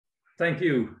Thank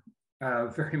you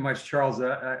very much, Charles.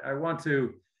 I want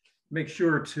to make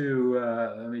sure to,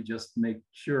 let me just make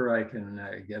sure I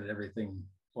can get everything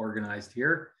organized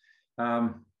here.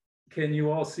 Can you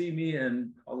all see me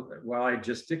and while I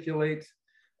gesticulate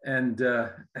and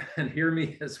hear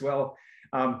me as well?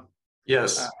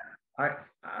 Yes.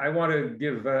 I want to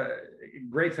give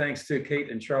great thanks to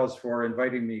Kate and Charles for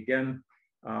inviting me again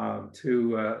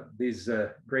to these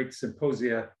great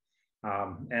symposia.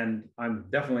 And I'm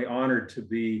definitely honored to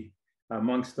be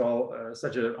amongst all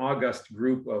such an august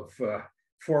group of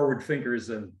forward thinkers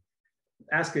and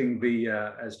asking the,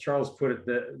 as Charles put it,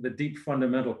 the deep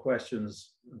fundamental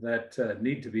questions that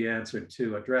need to be answered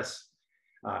to address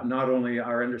not only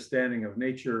our understanding of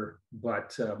nature,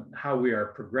 but how we are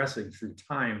progressing through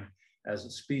time as a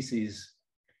species,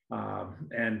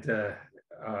 and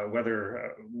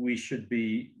whether we should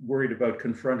be worried about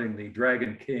confronting the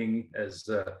Dragon King, as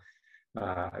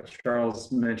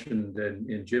Charles mentioned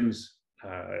in Jim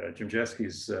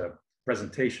Jeske's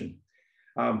presentation.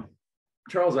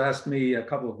 Charles asked me a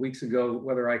couple of weeks ago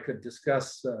whether I could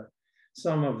discuss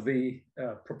some of the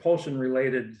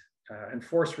propulsion-related and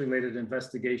force-related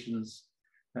investigations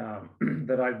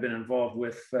that I've been involved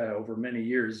with over many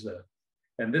years.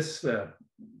 And this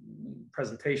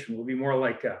presentation will be more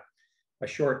like a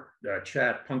short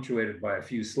chat punctuated by a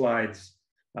few slides,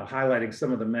 highlighting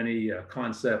some of the many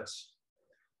concepts,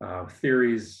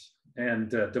 theories, and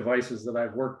devices that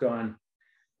I've worked on,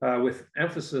 with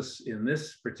emphasis in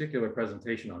this particular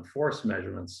presentation on force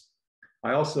measurements.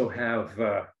 I also have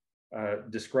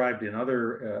described in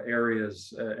other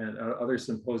areas and other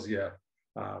symposia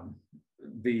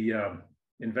the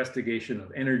investigation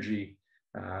of energy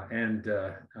and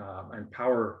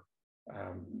power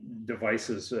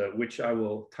devices, which I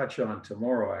will touch on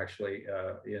tomorrow, actually,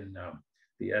 in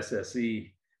the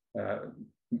SSE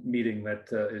meeting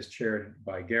that is chaired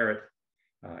by Garrett,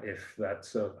 if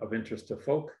that's of interest to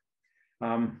folk.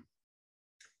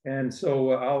 And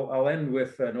so I'll end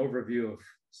with an overview of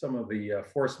some of the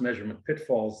force measurement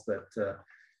pitfalls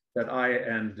that I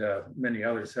and many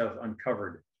others have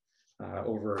uncovered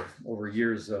over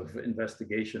years of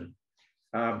investigation.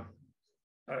 A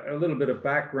little bit of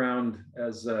background,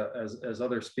 as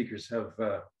other speakers have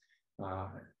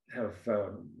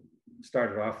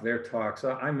started off their talks.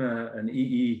 I'm an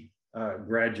EE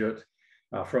graduate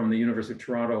from the University of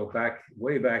Toronto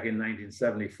way back in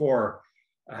 1974.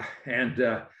 And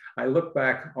I look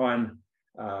back on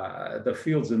the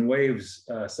fields and waves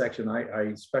section.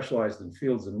 I specialized in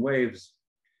fields and waves.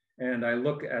 And I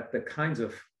look at the kinds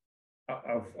of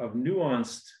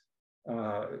nuanced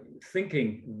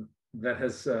thinking that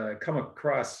has come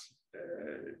across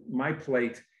my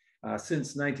plate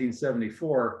since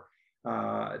 1974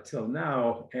 till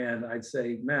now. And I'd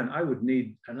say, man, I would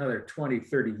need another 20,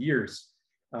 30 years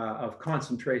of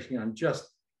concentration on just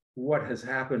what has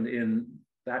happened in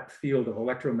that field of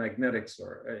electromagnetics,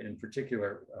 or in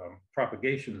particular,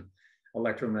 propagation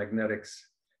electromagnetics.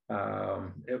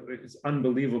 It's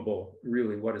unbelievable,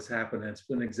 really, what has happened. And it's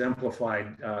been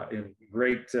exemplified to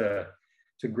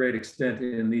great extent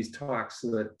in these talks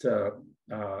that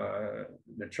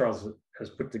Charles has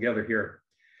put together here.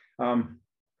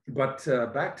 But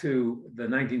back to the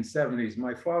 1970s,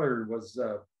 my father was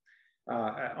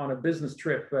on a business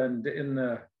trip, and in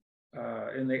the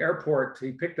airport,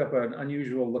 he picked up an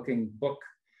unusual looking book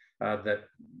that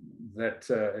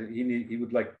he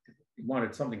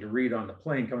wanted something to read on the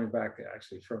plane coming back,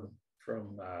 actually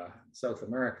from South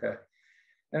America.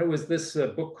 And it was this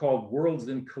book called Worlds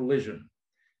in Collision.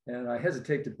 And I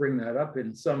hesitate to bring that up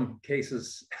in some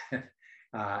cases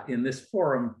in this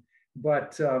forum,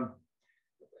 but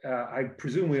I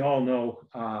presume we all know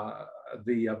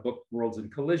the book Worlds in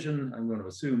Collision. I'm going to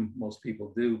assume most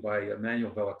people do, by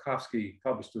Emanuel Velikovsky,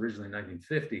 published originally in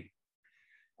 1950.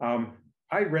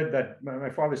 I read that. My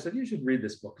father said, you should read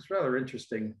this book. It's rather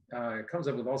interesting. It comes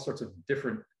up with all sorts of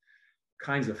different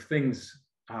kinds of things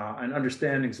and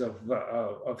understandings of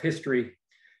history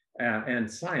and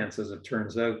science, as it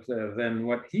turns out, than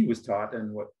what he was taught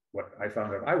and what I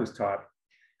found out I was taught.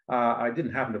 I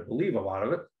didn't happen to believe a lot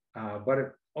of it, but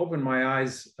it opened my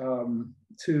eyes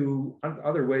to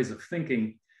other ways of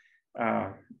thinking,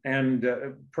 and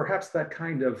perhaps that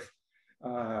kind of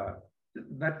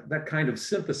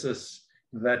synthesis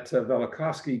that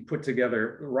Velikovsky put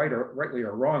together, rightly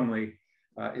or wrongly,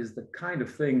 is the kind of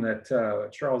thing that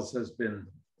Charles has been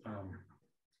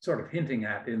sort of hinting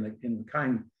at in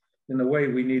the way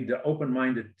we need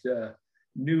open-minded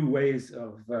new ways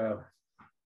of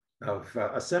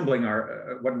assembling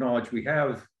what knowledge we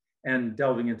have and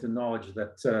delving into knowledge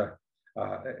that's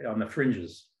on the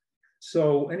fringes.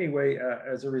 So anyway,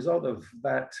 as a result of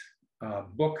that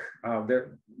book.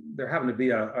 There happened to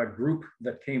be a group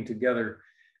that came together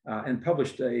and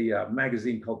published a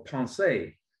magazine called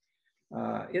Pensée.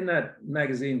 In that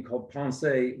magazine called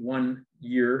Pensée, one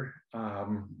year,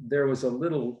 there was a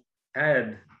little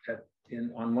ad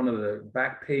on one of the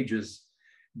back pages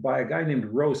by a guy named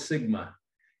Rho Sigma,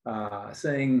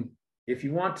 saying, if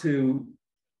you want to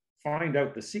find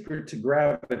out the secret to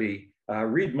gravity,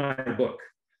 read my book.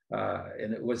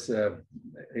 And it was a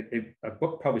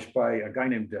book published by a guy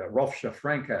named Rolf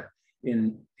Schafranke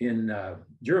in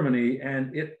Germany,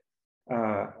 and it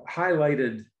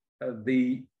highlighted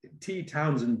the T.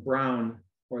 Townsend Brown,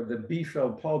 or the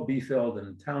Paul Biefeld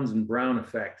and Townsend Brown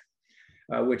effect,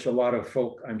 which a lot of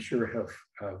folk, I'm sure, have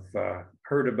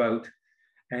heard about.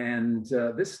 And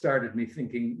this started me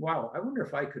thinking, wow, I wonder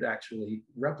if I could actually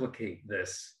replicate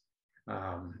this,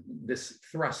 this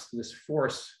thrust, this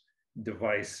force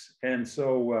device. And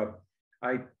so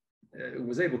I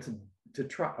was able to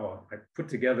try. I put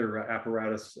together an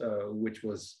apparatus which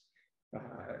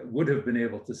would have been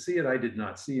able to see it. I did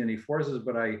not see any forces,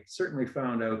 but I certainly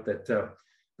found out that the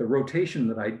rotation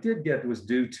that I did get was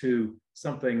due to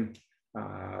something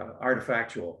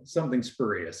artifactual, something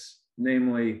spurious.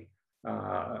 Namely,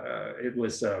 it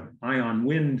was ion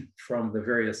wind from the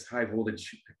various high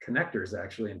voltage connectors,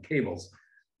 actually, and cables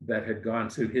that had gone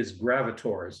to his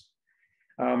gravitors.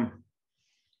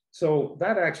 So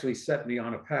that actually set me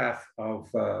on a path of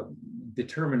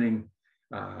determining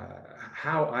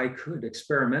how I could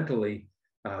experimentally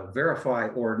verify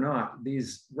or not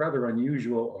these rather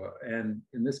unusual, and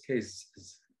in this case,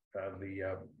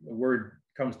 the word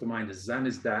comes to mind is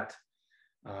Samizdat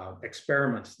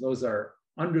experiments. Those are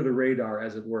under the radar,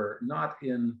 as it were, not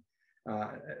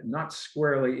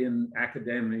squarely in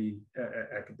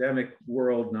academic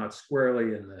world, not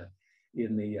squarely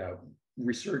in the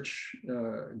research,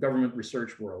 government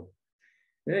research world.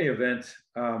 In any event,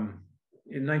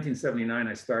 in 1979,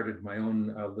 I started my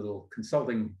own little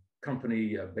consulting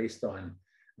company based on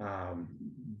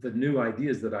the new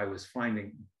ideas that I was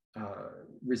finding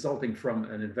resulting from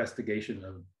an investigation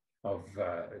of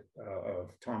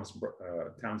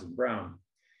Townsend Brown.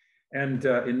 And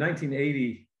in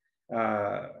 1980,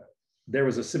 there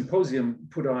was a symposium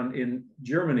put on in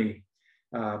Germany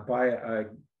by a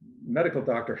medical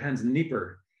doctor, Hans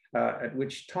Nieper, at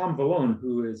which Tom Vallone,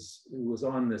 who was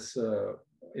on this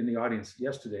in the audience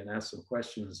yesterday and asked some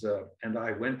questions, and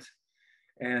I went.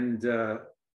 And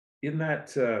in that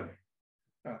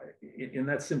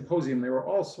symposium, there were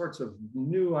all sorts of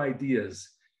new ideas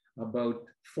about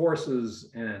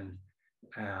forces and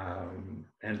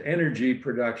energy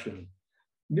production.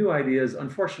 New ideas,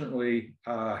 unfortunately,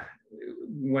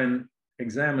 when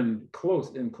examined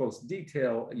in close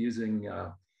detail using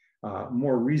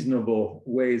more reasonable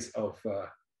ways of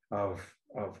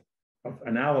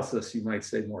analysis, you might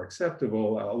say more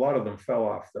acceptable, a lot of them fell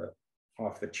off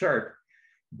the chart.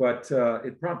 But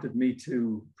it prompted me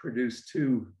to produce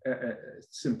two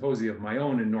symposia of my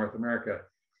own in North America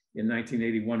in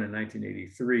 1981 and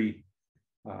 1983.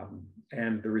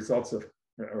 And the results of,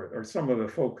 or some of the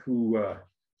folk who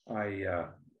I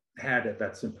had at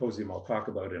that symposium, I'll talk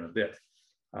about in a bit.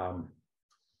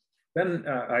 Then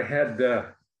I had,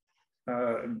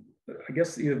 I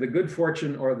guess, either the good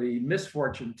fortune or the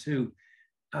misfortune to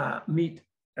meet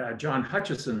John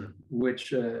Hutchison,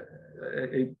 which a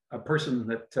person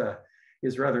that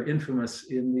is rather infamous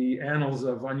in the annals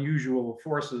of unusual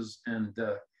forces and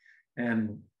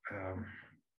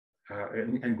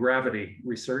gravity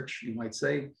research, you might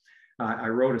say. I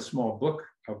wrote a small book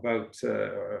about,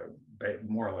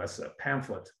 more or less a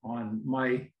pamphlet on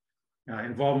my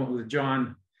involvement with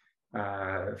John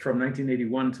from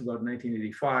 1981 to about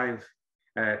 1985,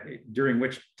 during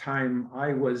which time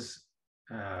I was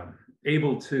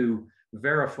able to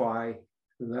verify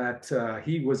that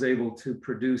he was able to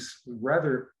produce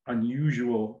rather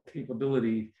unusual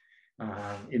capability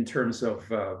in terms of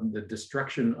the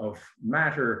destruction of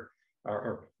matter,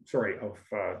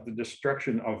 the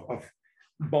destruction of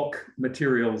bulk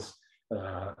materials,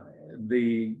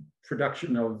 the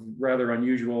production of rather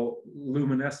unusual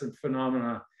luminescent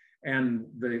phenomena, and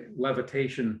the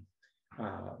levitation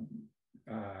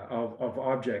of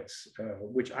objects,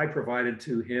 which I provided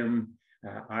to him.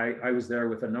 I was there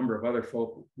with a number of other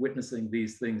folk witnessing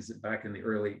these things back in the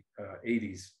early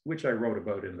 80s, which I wrote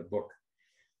about in the book.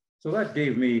 So that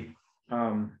gave me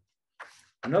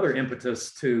another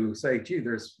impetus to say, gee,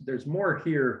 there's more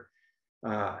here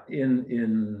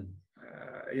in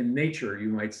nature, you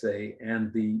might say,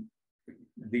 and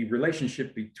the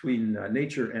relationship between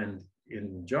nature and,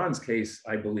 in John's case,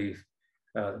 I believe,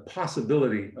 the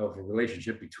possibility of a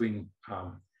relationship between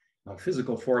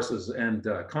physical forces and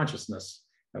consciousness,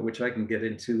 which I can get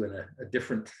into in a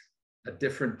different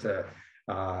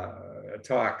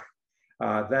talk.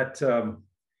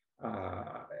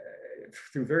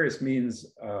 Through various means,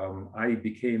 I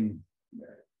became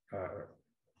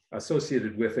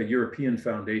associated with a European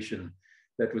foundation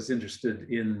that was interested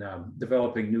in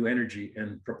developing new energy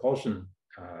and propulsion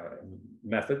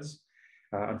methods.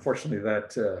 Unfortunately,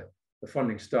 the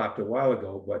funding stopped a while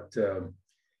ago, but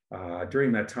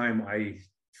during that time, I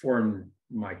formed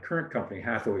my current company,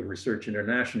 Hathaway Research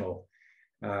International,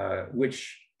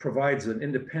 which provides an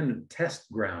independent test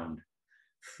ground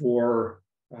for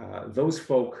those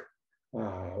folk,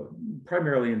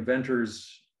 primarily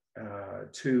inventors,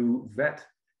 to vet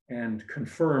and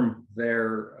confirm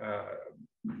their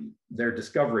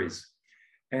discoveries.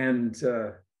 And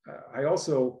I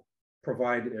also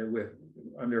provide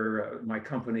under my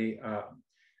company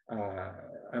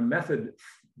a method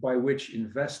by which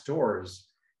investors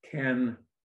can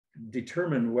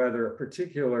determine whether a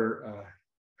particular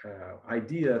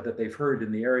idea that they've heard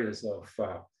in the areas of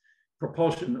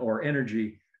propulsion or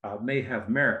energy may have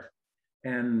merit.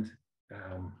 And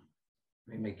let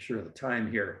me make sure of the time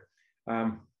here.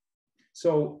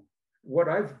 So what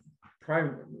I've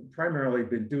primarily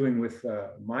been doing with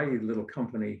my little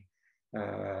company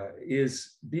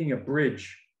is being a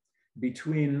bridge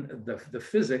between the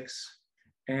physics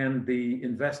and the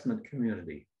investment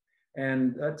community.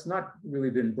 And that's not really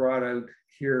been brought out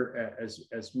here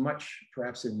as much,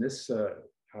 perhaps in this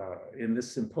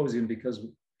symposium, because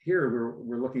here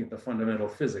we're looking at the fundamental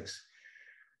physics.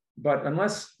 But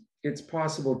unless it's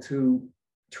possible to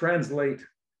translate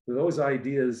those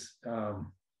ideas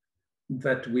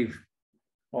that we've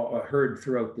heard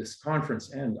throughout this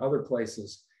conference and other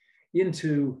places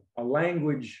into a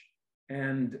language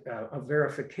and a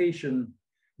verification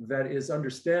that is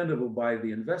understandable by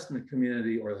the investment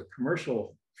community or the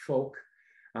commercial folk,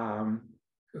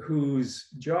 whose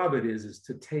job it is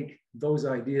to take those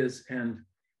ideas and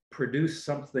produce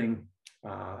something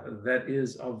that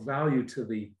is of value to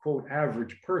the quote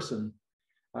average person,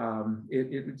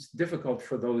 it's difficult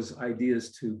for those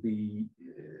ideas to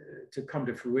come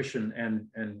to fruition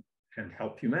and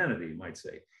help humanity, you might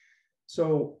say.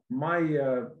 So my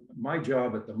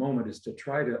job at the moment is to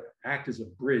try to act as a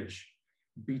bridge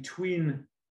between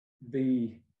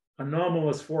the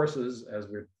anomalous forces, as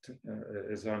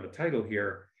is on the title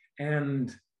here,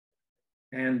 and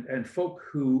folk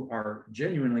who are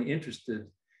genuinely interested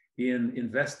in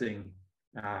investing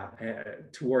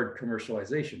toward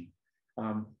commercialization.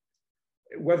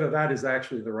 Whether that is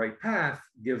actually the right path,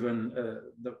 given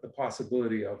the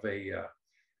possibility of a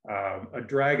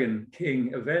Dragon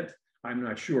King event, I'm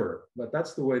not sure, but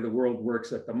that's the way the world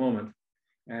works at the moment.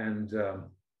 And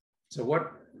so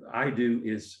what I do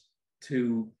is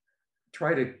to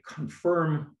try to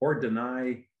confirm or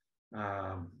deny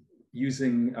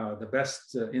using the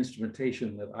best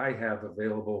instrumentation that I have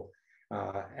available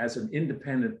as an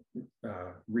independent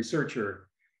researcher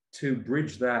to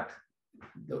bridge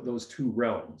those two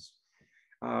realms.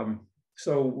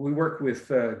 So we work with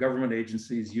government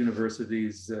agencies,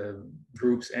 universities,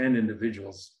 groups, and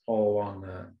individuals all along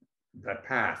that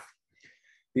path.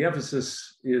 The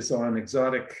emphasis is on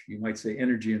exotic, you might say,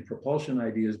 energy and propulsion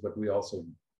ideas, but we also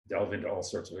delve into all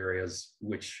sorts of areas,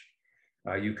 which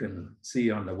you can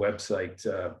see on the website,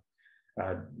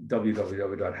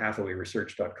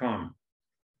 www.hathawayresearch.com.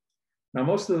 Now,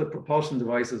 most of the propulsion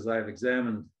devices I've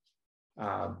examined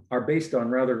are based on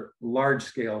rather large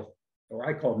scale, or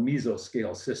I call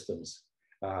mesoscale systems,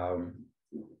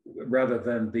 rather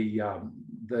than the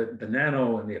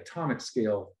nano and the atomic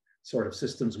scale sort of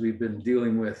systems we've been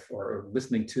dealing with or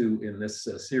listening to in this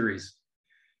series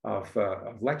of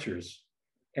lectures.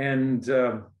 And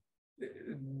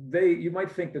you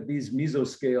might think that these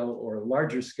mesoscale or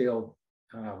larger scale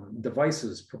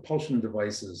devices, propulsion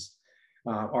devices,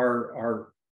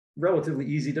 are relatively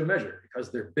easy to measure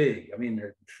because they're big. I mean,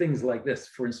 they're things like this.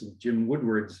 For instance, Jim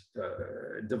Woodward's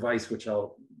device, which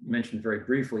I'll mention very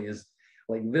briefly, is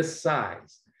like this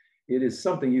size. It is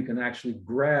something you can actually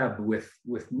grab with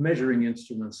measuring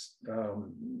instruments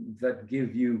that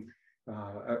give you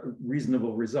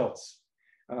reasonable results.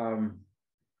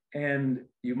 And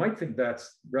you might think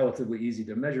that's relatively easy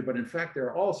to measure, but in fact, there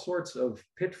are all sorts of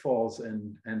pitfalls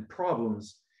and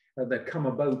problems that come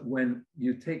about when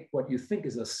you take what you think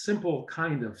is a simple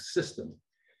kind of system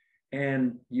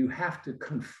and you have to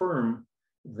confirm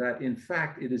that in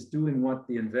fact it is doing what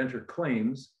the inventor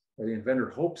claims or the inventor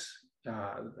hopes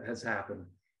has happened.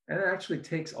 And it actually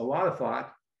takes a lot of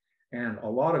thought and a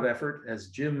lot of effort, as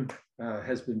Jim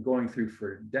has been going through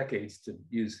for decades, to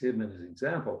use him as an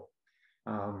example.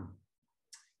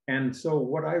 And so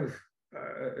what I've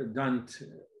done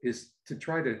is to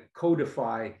try to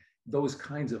codify those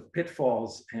kinds of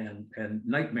pitfalls and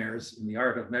nightmares in the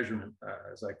art of measurement,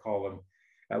 as I call them,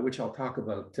 which I'll talk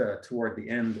about toward the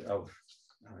end of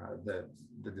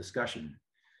the discussion.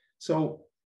 So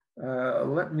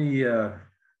let me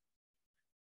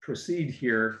proceed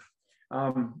here.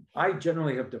 I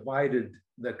generally have divided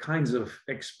the kinds of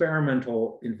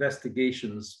experimental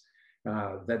investigations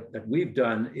that we've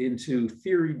done into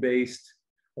theory-based,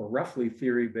 or roughly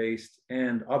theory-based,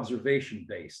 and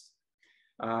observation-based.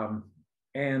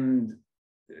 And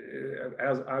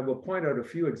as I will point out a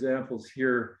few examples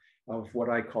here of what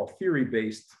I call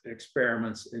theory-based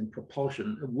experiments in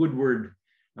propulsion. Woodward,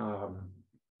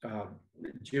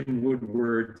 Jim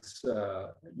Woodward's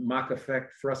Mach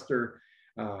effect thruster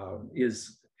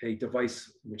is a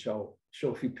device which I'll show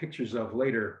a few pictures of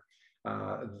later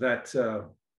that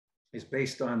is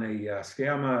based on a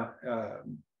schema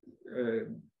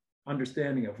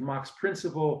understanding of Mach's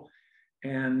principle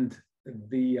and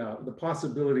the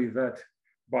possibility that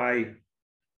by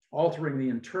altering the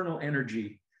internal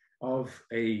energy of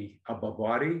a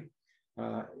body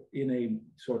in a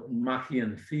sort of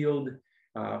Machian field,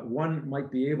 one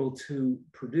might be able to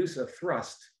produce a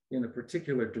thrust in a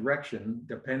particular direction,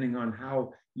 depending on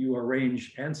how you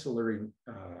arrange ancillary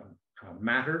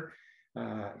matter.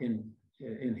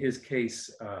 In his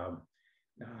case,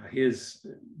 his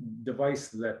device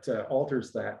that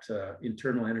alters that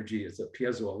internal energy is a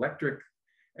piezoelectric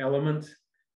element,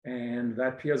 and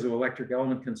that piezoelectric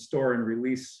element can store and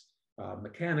release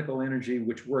mechanical energy,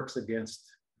 which works against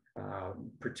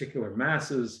particular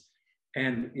masses.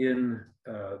 And in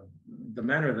the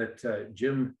manner that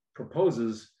Jim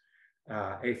proposes,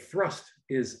 a thrust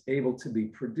is able to be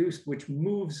produced, which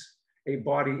moves a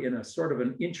body in a sort of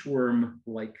an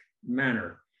inchworm-like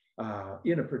manner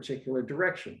in a particular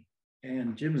direction.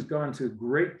 And Jim's gone to a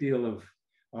great deal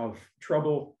of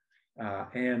trouble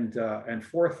and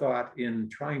forethought in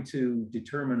trying to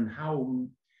determine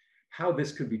how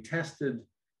this could be tested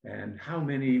and how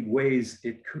many ways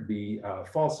it could be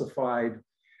falsified,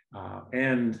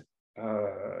 and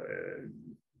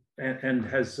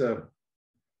has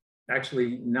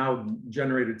actually now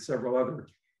generated several other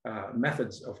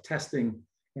methods of testing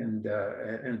and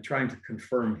trying to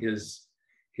confirm his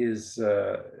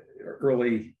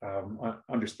early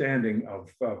understanding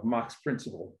of Mach's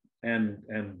principle and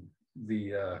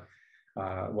the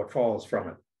what follows from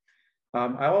it.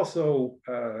 I also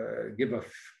give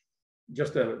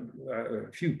just a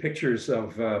few pictures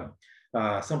of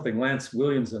something Lance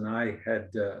Williams and I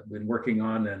had been working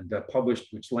on and published,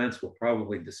 which Lance will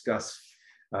probably discuss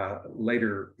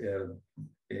later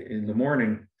in the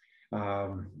morning.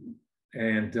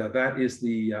 And that is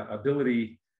the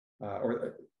ability,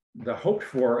 or the hoped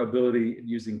for ability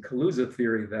using Kaluza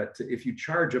theory, that if you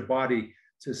charge a body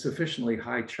to sufficiently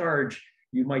high charge,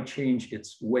 you might change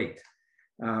its weight.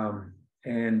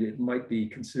 And it might be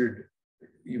considered,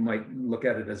 you might look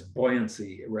at it as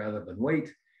buoyancy rather than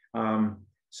weight.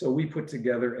 So we put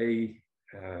together an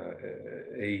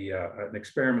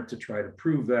experiment to try to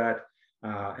prove that.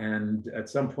 And at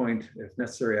some point, if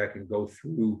necessary, I can go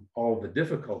through all the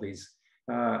difficulties.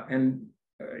 And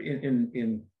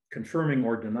in confirming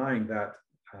or denying that,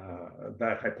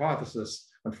 that hypothesis,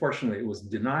 unfortunately, it was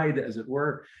denied, as it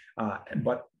were,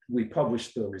 but we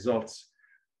published the results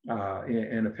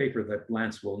in a paper that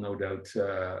Lance will no doubt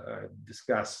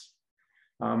discuss.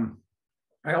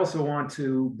 I also want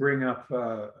to bring up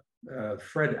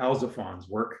Fred Alzafon's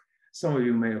work. Some of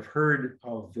you may have heard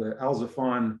of the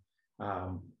Alzafon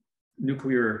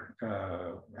nuclear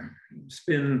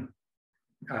spin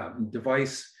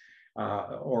device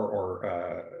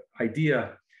or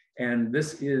idea. And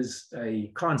this is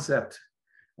a concept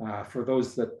for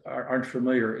those that aren't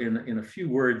familiar. In a few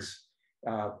words,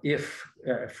 if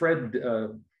Fred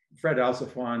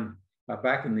Alzafon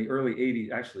back in the early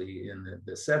 80s, actually in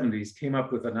the 70s, came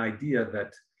up with an idea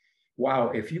that, wow,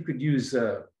 if you could use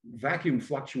vacuum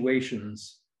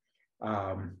fluctuations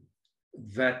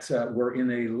that were in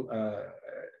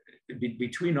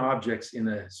between objects in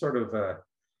a sort of a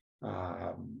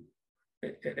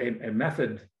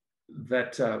method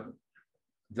that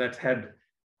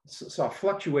saw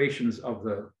fluctuations of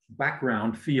the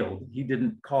background field. He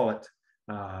didn't call it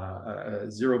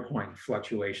 0-point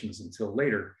fluctuations until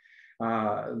later,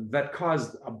 that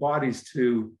caused bodies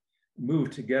to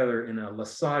move together in a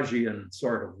Lagrangian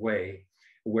sort of way,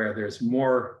 where there's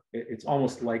more, it's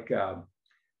almost like a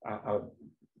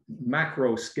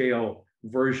macro scale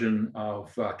version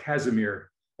of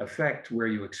Casimir effect, where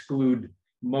you exclude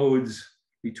modes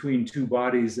between two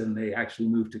bodies and they actually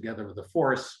move together with a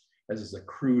force, as is a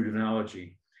crude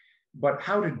analogy. But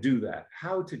how to do that,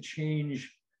 how to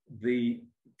change the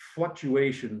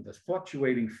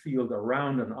fluctuating field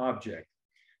around an object.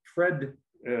 Fred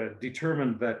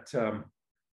determined that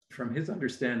from his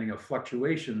understanding of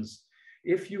fluctuations,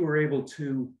 if you were able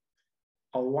to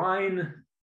align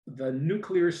the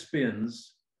nuclear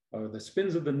spins, or the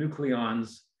spins of the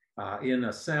nucleons in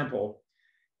a sample,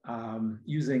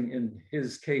 using, in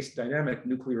his case, dynamic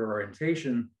nuclear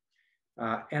orientation,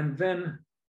 and then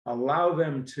allow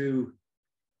them to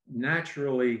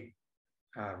naturally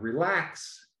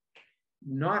relax,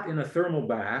 not in a thermal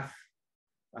bath.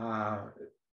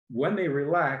 When they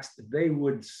relaxed, they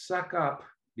would suck up,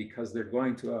 because they're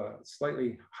going to a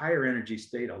slightly higher energy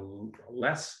state,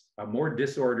 a more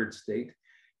disordered state,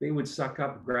 they would suck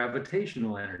up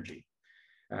gravitational energy.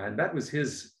 And that was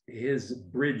his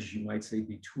bridge, you might say,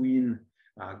 between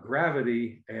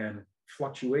gravity and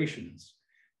fluctuations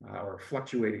or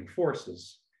fluctuating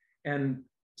forces. And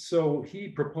so he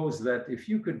proposed that if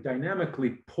you could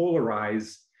dynamically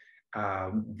polarize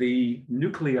the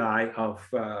nuclei of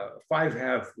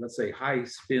 5-half, let's say, high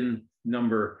spin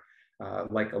number,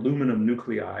 like aluminum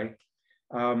nuclei,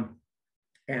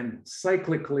 and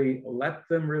cyclically let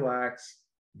them relax,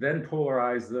 then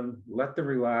polarize them, let them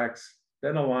relax,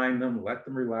 then align them, let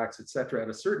them relax, etc. At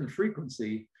a certain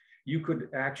frequency, you could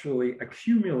actually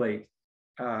accumulate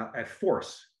a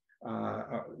force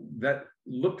that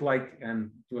looked like, and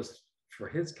was, for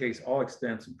his case, all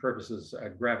extents and purposes, a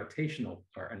gravitational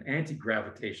or an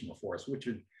anti-gravitational force, which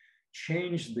would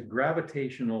change the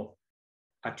gravitational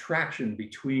attraction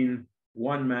between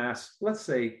one mass, let's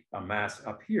say a mass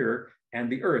up here,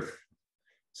 and the Earth.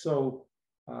 So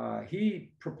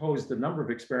he proposed a number of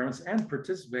experiments and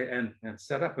and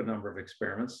set up a number of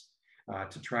experiments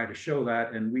to try to show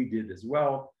that, and we did as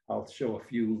well. I'll show a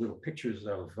few little pictures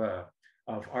of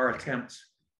our attempts,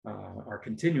 our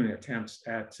continuing attempts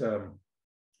at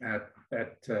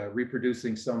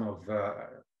reproducing some of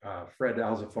Fred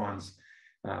Alzafon's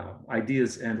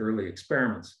ideas and early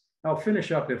experiments. I'll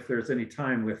finish up, if there's any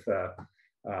time, with a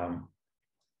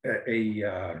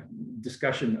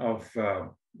discussion of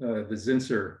the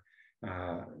Zinsser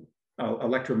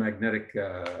electromagnetic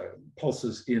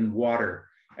pulses in water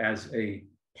as a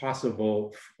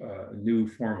possible new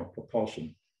form of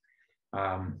propulsion.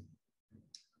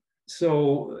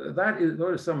 So those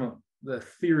are some of the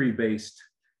theory-based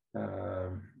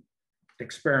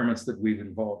experiments that we've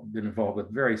been involved with,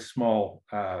 very small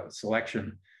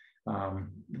selection.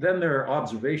 Then there are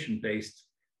observation-based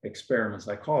experiments.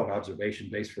 I call it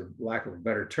observation-based for lack of a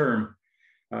better term.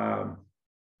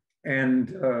 And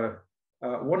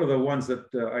one of the ones that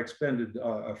I expended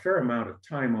a fair amount of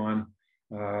time on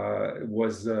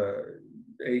was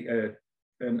an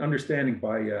understanding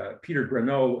by Peter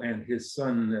Greneau and his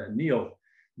son Neil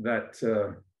that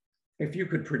if you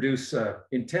could produce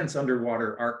intense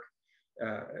underwater arc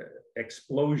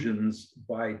explosions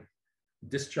by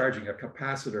discharging a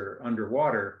capacitor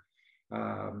underwater,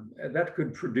 that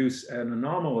could produce an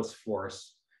anomalous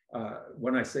force.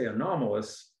 When I say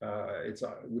anomalous, it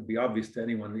would be obvious to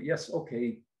anyone that, yes,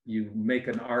 okay, you make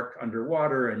an arc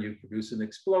underwater and you produce an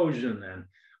explosion and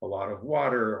a lot of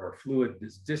water or fluid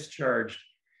is discharged.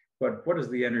 But what is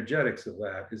the energetics of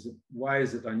that? Why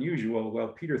is it unusual? Well,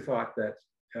 Peter thought that,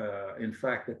 in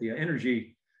fact, that the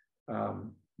energy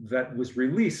that was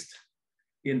released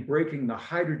in breaking the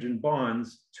hydrogen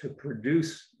bonds to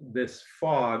produce this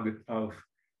fog of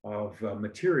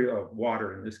material, of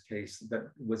water in this case,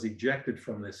 that was ejected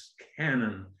from this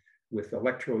cannon with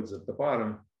electrodes at the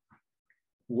bottom,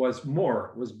 was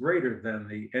greater than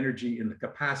the energy in the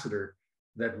capacitor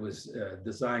that was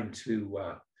designed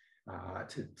to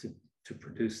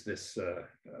produce this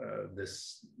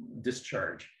this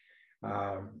discharge.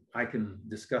 I can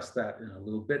discuss that in a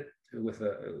little bit with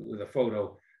a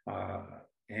photo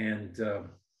and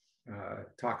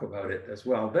talk about it as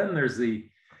well. Then there's the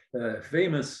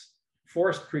famous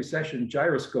forced precession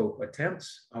gyroscope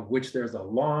attempts, of which there's a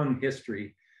long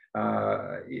history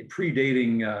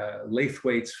predating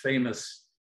Lathwaite's famous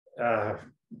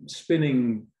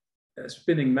spinning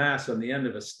mass on the end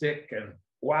of a stick, and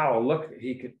wow, look,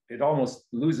 it almost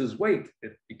loses weight.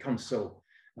 It becomes so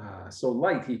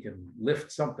light he can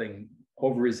lift something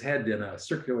over his head in a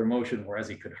circular motion, whereas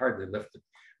he could hardly lift it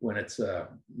when it's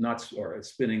not, or it's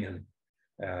spinning and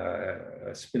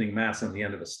a spinning mass on the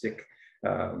end of a stick.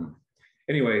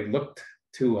 Anyway, it looked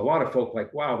to a lot of folk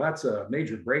like, wow, that's a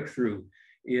major breakthrough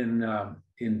in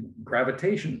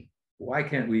gravitation. Why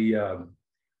can't we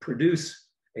produce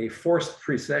a forced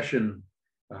precession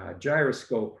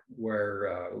gyroscope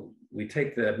where we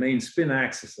take the main spin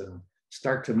axis and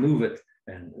start to move it,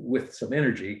 and with some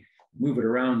energy, move it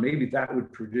around, maybe that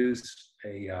would produce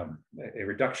a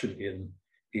reduction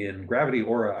in gravity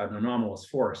or an anomalous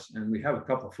force. And we have a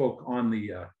couple of folk on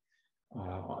the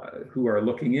who are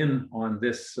looking in on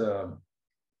this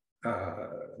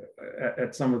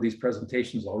at some of these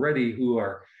presentations already, who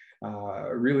are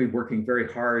really working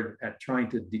very hard at trying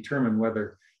to determine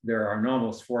whether there are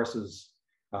anomalous forces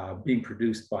being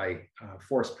produced by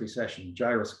force precession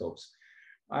gyroscopes.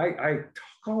 I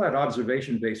call that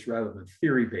observation-based rather than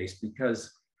theory-based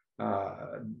because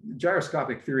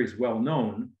gyroscopic theory is well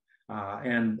known,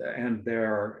 and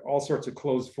there are all sorts of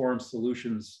closed form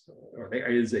solutions, or there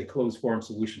is a closed form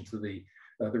solution to the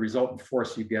resultant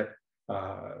force you get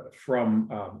from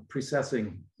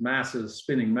precessing masses,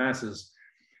 spinning masses,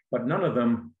 but none of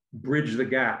them bridge the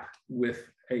gap with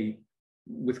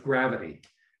gravity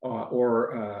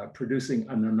or producing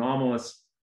an anomalous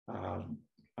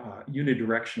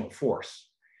unidirectional force.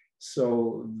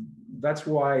 So that's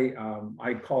why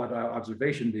I call it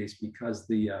observation-based, because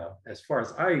as far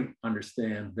as I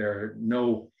understand, there are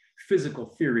no physical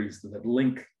theories that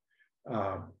link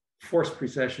force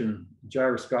precession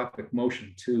gyroscopic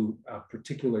motion to a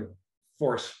particular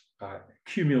force,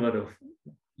 cumulative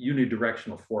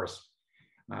unidirectional force.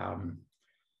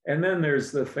 And then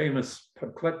there's the famous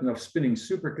Podkletnov spinning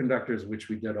superconductors, which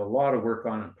we did a lot of work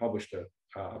on and published a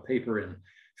paper in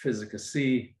Physica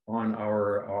C on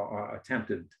our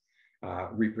attempted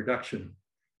reproduction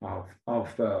of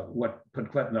what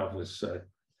Podkletnov was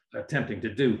attempting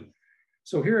to do.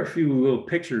 So here are a few little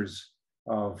pictures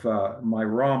of my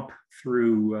romp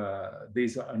through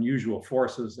these unusual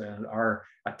forces and our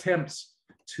attempts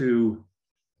to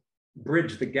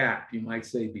bridge the gap, you might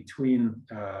say, between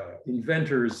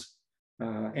inventors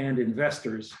and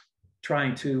investors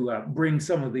trying to bring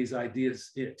some of these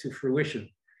ideas to fruition.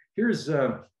 Here's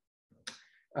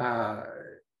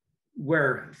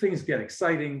where things get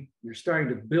exciting. You're starting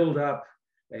to build up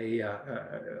a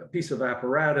piece of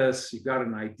apparatus. You've got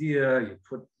an idea, you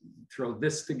throw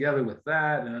this together with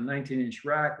that in a 19-inch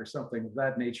rack or something of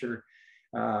that nature.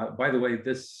 By the way,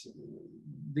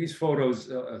 these photos,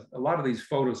 a lot of these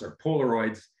photos are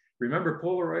Polaroids. Remember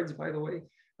Polaroids, by the way,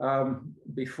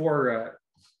 before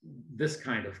this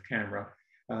kind of camera.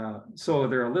 So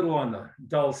they're a little on the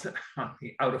dull, on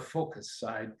the out of focus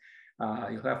side.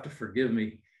 You'll have to forgive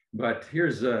me. But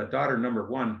here's daughter number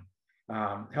one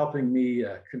helping me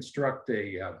construct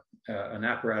an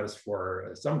apparatus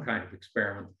for some kind of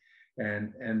experiment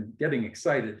and getting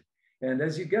excited. And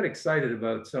as you get excited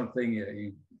about something,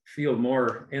 you feel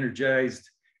more energized,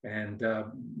 and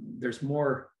there's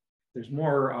more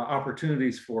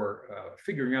opportunities for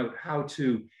figuring out how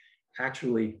to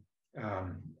actually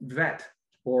vet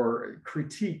or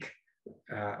critique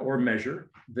or measure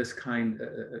this kind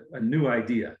a new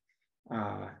idea.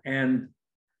 And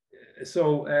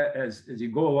so as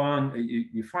you go along,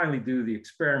 you finally do the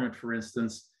experiment, for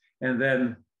instance, and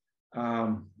then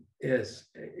is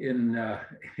in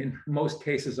most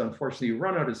cases, unfortunately, you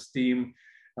run out of steam,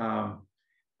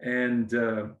 and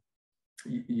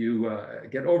you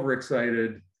get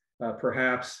overexcited,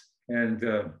 perhaps, and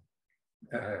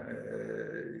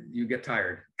you get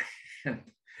tired.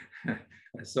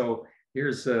 So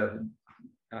here's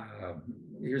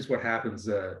what happens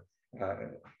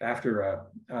after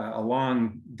a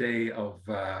long day of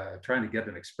trying to get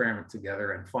an experiment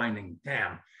together and finding,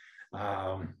 damn,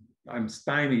 I'm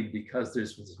stymied because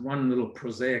there's this one little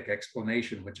prosaic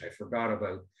explanation which I forgot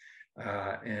about,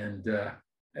 and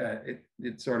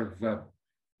it sort of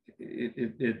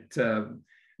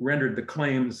rendered the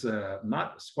claims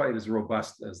not quite as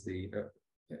robust as the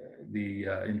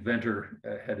inventor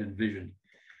had envisioned.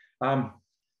 I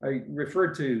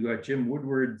referred to Jim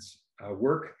Woodward's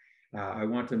work. I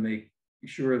want to make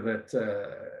sure that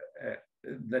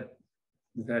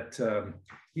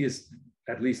he is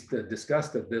at least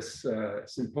discussed at this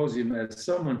symposium as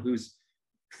someone whose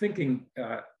thinking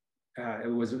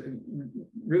was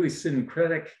really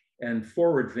syncretic and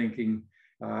forward-thinking,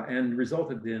 and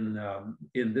resulted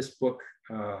in this book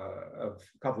of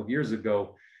a couple of years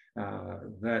ago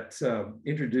that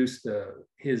introduced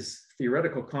his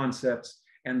theoretical concepts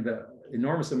and the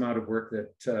enormous amount of work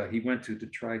that he went to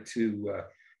try to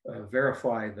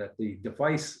verify that the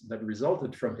device that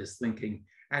resulted from his thinking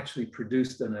actually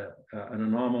produced an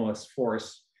anomalous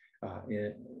force,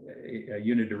 a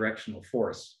unidirectional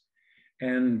force.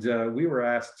 And we were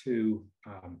asked to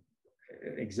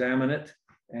examine it.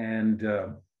 And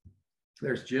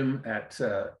there's Jim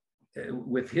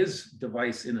with his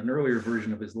device in an earlier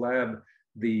version of his lab,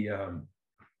 the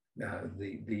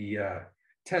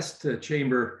test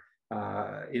chamber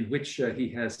in which he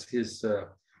has his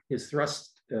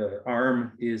thrust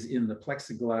arm is in the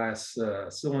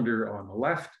plexiglass cylinder on the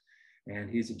left, and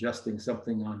he's adjusting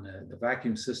something on the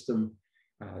vacuum system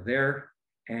there.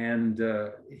 And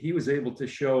he was able to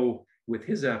show with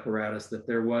his apparatus that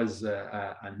there was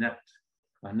a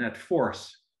net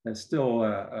force. That's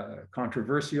still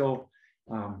controversial.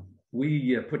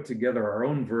 We put together our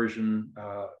own version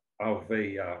of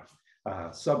a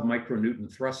sub-micronewton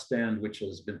thrust stand, which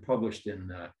has been published in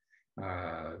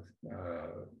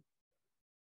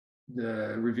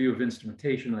the Review of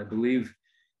Instrumentation, I believe.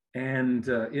 And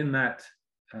in that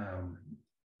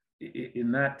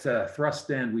thrust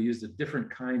stand, we used a different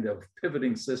kind of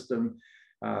pivoting system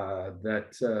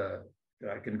that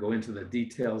I can go into the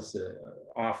details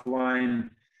offline.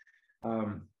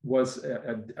 Was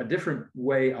a different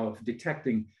way of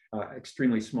detecting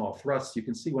extremely small thrusts. You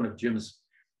can see one of Jim's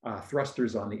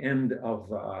thrusters on the end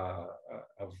of a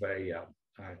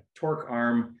torque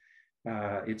arm.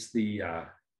 It's the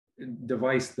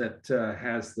device that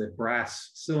has the brass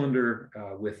cylinder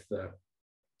with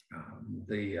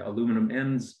the aluminum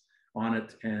ends on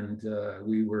it, and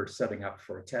we were setting up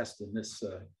for a test in this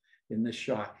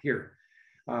shot here.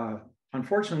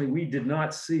 Unfortunately, we did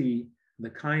not see the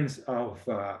kinds of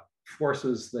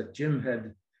forces that Jim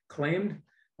had claimed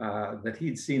that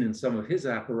he'd seen in some of his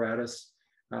apparatus,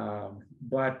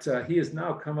 but he has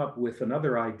now come up with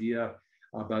another idea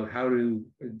about how to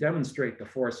demonstrate the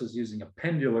forces using a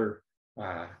pendular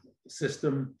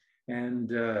system,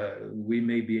 and we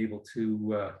may be able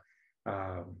to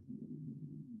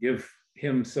give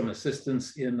him some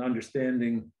assistance in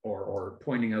understanding or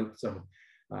pointing out some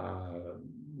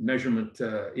measurement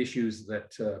issues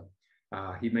that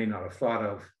he may not have thought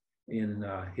of in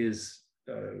his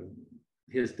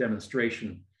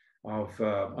demonstration of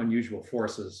unusual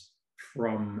forces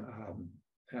from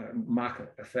Mach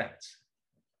effects.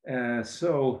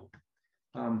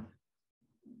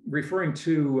 Referring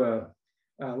to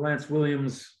Lance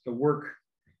Williams' work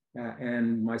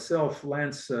and myself,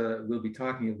 Lance will be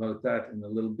talking about that in a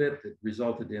little bit. It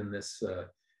resulted in this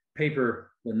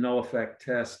paper, the null effect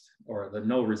test, or the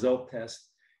null result test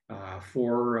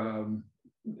for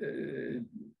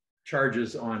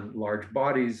charges on large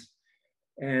bodies.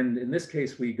 And in this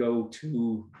case, we go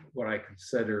to what I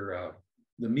consider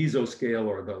the mesoscale,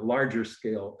 or the larger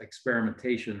scale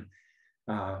experimentation,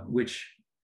 which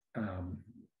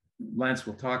Lance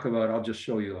will talk about. I'll just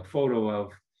show you a photo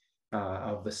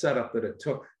of the setup that it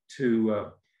took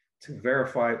to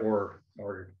verify or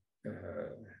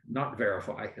not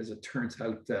verify, as it turns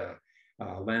out,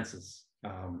 Lance's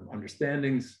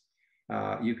understandings.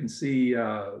 You can see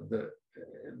on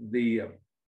the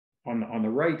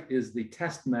right is the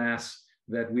test mass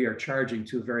that we are charging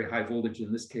to a very high voltage,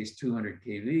 in this case 200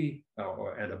 kV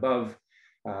and above.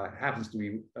 Happens to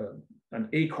be an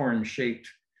acorn-shaped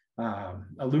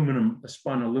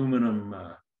spun aluminum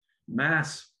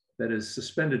mass that is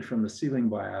suspended from the ceiling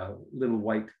by a little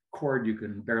white cord you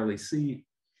can barely see.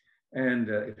 And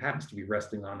it happens to be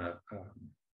resting on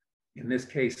in this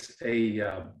case, a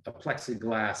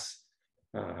plexiglass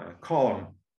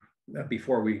column.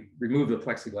 Before we remove the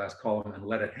plexiglass column and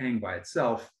let it hang by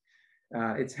itself,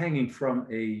 it's hanging from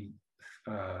a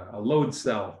load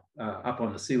cell up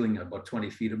on the ceiling about 20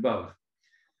 feet above.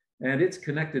 And it's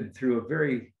connected through a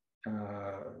very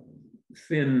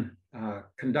thin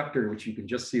conductor, which you can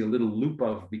just see a little loop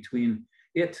of between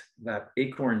it, that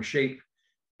acorn shape,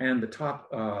 and the top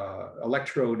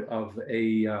electrode of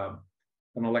an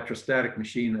electrostatic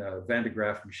machine, a Van de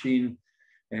Graaff machine.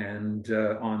 And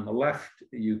on the left,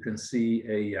 you can see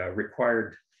a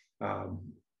required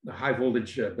high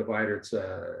voltage divider. It's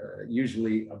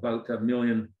usually about 1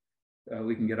 million.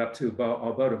 We can get up to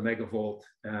about a megavolt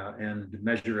and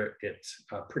measure it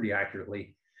pretty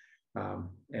accurately,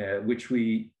 which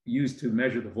we use to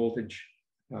measure the voltage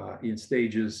in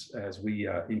stages as we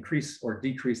increase or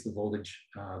decrease the voltage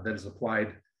that is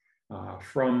applied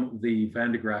from the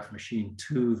Van de Graaff machine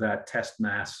to that test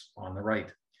mass on the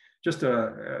right. Just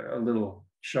a little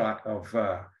shot of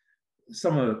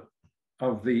some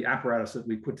of the apparatus that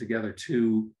we put together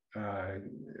to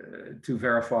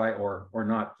verify or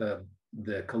not the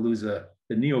neo-Kaluza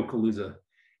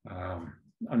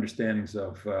understandings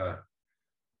of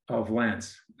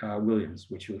Lance Williams,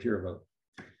 which you'll hear about.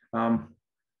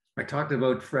 I talked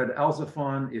about Fred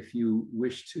Alzafon. If you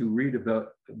wish to read about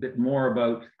a bit more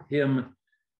about him,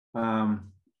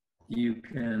 you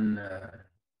can.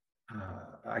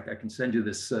 I can send you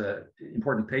this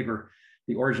important paper,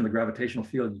 The Origin of the Gravitational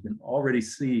Field. You can already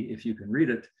see, if you can read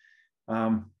it,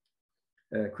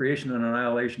 creation and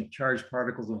annihilation of charged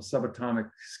particles on a subatomic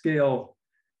scale.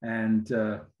 And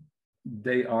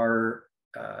they are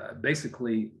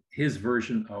basically his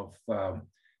version of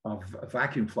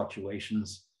vacuum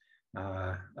fluctuations.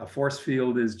 A force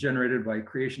field is generated by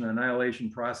creation and annihilation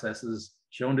processes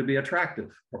shown to be attractive,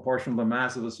 proportional to the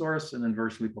mass of the source and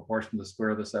inversely proportional to the square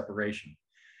of the separation.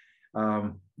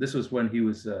 This was when he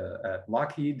was at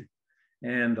Lockheed,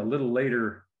 and a little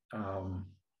later,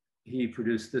 he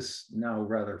produced this now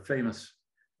rather famous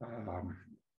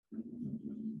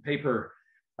paper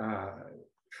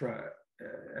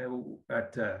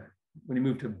when he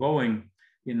moved to Boeing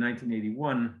in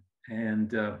 1981,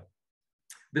 and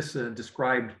this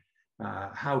described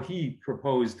how he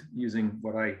proposed using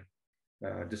what I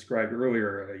described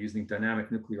earlier, using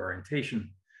dynamic nuclear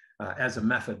orientation as a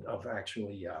method of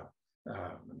actually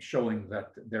showing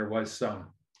that there was some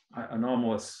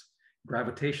anomalous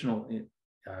gravitational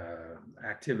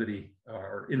activity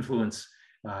or influence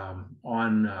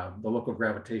on the local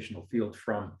gravitational field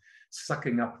from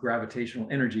sucking up gravitational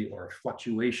energy or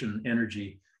fluctuation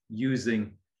energy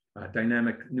using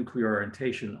dynamic nuclear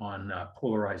orientation on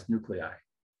polarized nuclei.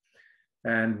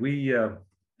 And we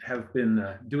have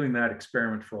been doing that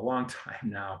experiment for a long time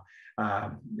now.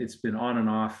 It's been on and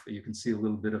off. You can see a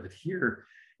little bit of it here.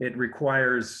 It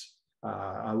requires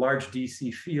a large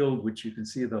DC field, which you can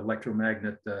see the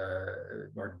electromagnet,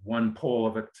 or one pole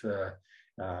of it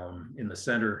in the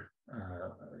center,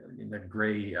 in that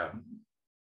gray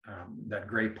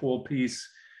pole piece.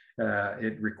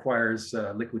 It requires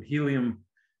liquid helium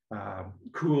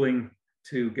cooling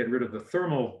to get rid of the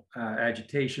thermal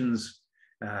agitations,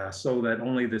 so that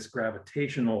only this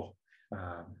gravitational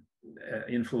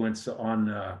influence on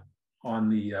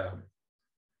the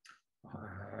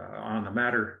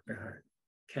matter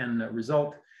can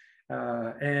result,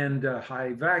 and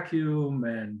high vacuum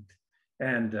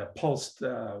and pulsed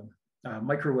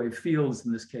microwave fields,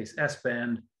 in this case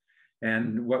S-band.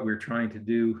 And what we're trying to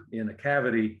do in a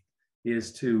cavity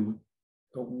is to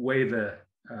weigh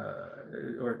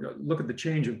or look at the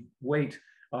change of weight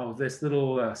of this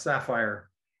little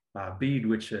sapphire bead,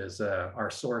 which is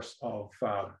our source of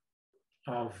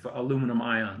aluminum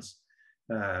ions,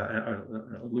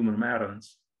 aluminum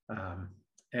atoms.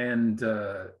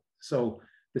 So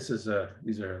these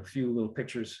are a few little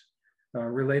pictures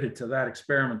related to that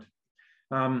experiment.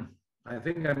 I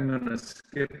think I'm going to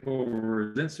skip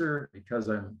over Zinsser because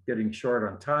I'm getting short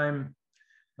on time,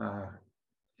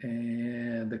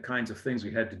 and the kinds of things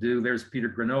we had to do. There's Peter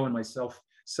Greneau and myself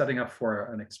setting up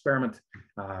for an experiment,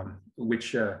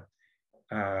 which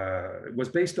was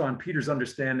based on Peter's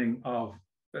understanding of,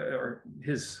 or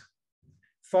his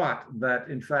thought that,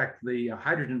 in fact, the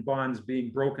hydrogen bonds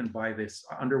being broken by this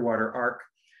underwater arc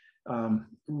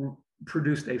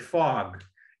produced a fog,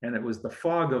 and it was the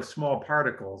fog of small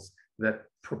particles that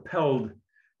propelled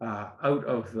out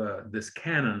of this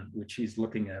cannon, which he's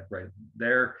looking at right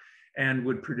there, and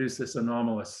would produce this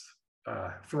anomalous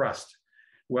thrust.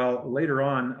 Well, later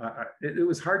on, it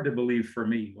was hard to believe for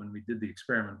me when we did the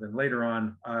experiment. And later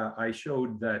on, I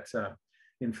showed that,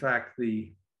 in fact,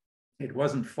 it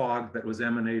wasn't fog that was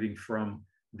emanating from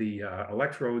the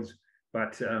electrodes,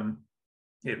 but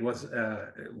it was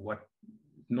what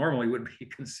normally would be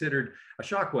considered a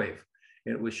shock wave.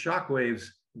 It was shock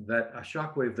waves a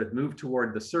shock wave that moved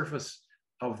toward the surface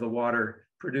of the water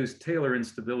produced Taylor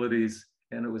instabilities,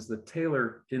 and it was the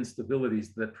Taylor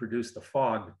instabilities that produced the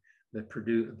fog that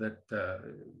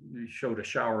showed a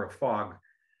shower of fog,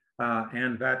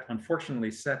 and that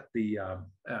unfortunately set the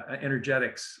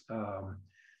energetics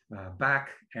back,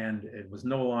 and it was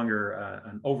no longer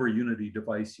an over unity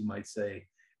device, you might say.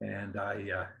 And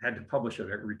I had to publish a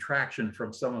retraction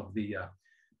from some of the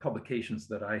publications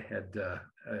that I had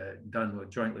done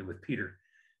jointly with Peter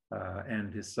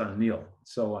and his son Neil.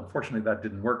 So unfortunately that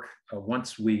didn't work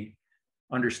once we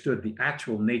understood the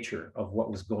actual nature of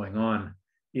what was going on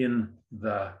in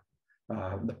the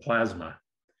plasma.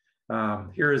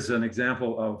 Here is an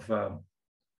example of,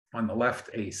 on the left,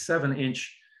 a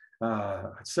 7-inch,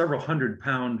 several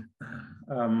 100-pound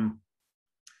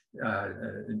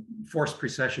force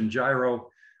precession gyro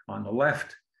on the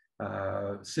left,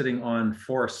 sitting on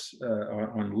force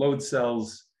on load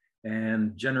cells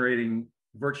and generating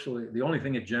virtually, the only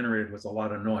thing it generated was a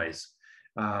lot of noise,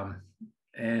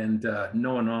 and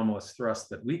no anomalous thrust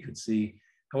that we could see.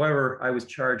 However, I was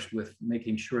charged with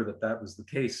making sure that that was the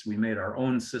case. We made our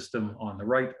own system on the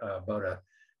right, about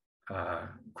a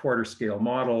quarter scale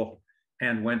model,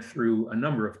 and went through a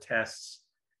number of tests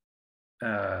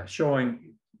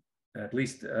showing, at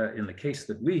least in the case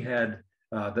that we had,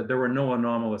 that there were no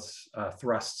anomalous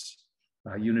thrusts,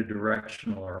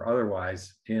 unidirectional or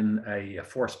otherwise, in a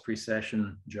force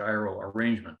precession gyro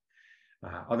arrangement.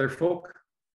 Other folk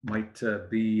might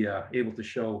be able to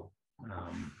show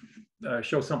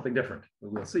show something different.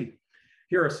 We'll see.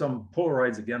 Here are some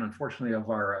Polaroids again, unfortunately, of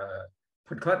our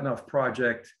Podkletnov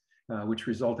project, which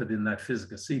resulted in that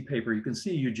Physica C paper. You can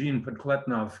see Eugene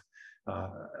Podkletnov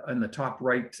in the top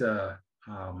right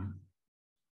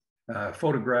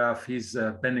photograph. He's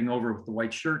bending over with the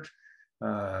white shirt,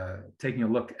 taking a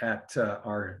look at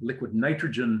our liquid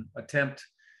nitrogen attempt.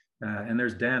 And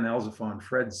there's Dan Alzafon,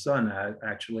 Fred's son,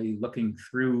 actually looking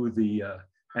through the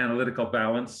analytical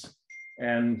balance.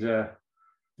 And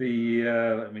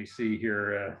let me see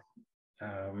here.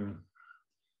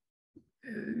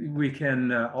 We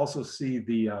can also see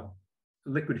the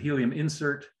liquid helium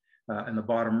insert in the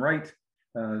bottom right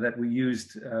that we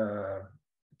used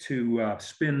to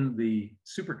spin the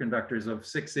superconductors of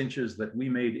 6 inches that we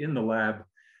made in the lab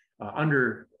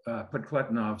under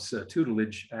Podkletnov's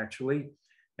tutelage, actually.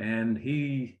 And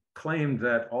he claimed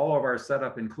that all of our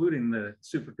setup, including the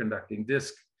superconducting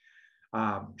disk,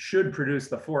 should produce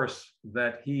the force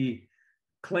that he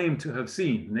claimed to have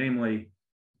seen, namely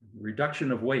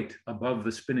reduction of weight above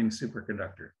the spinning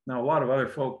superconductor. Now, a lot of other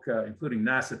folk, including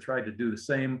NASA, tried to do the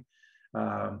same.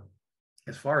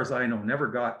 As far as I know, never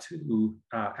got to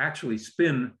actually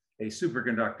spin a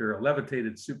superconductor, a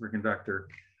levitated superconductor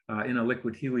in a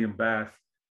liquid helium bath.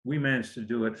 We managed to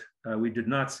do it. We did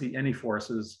not see any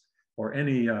forces or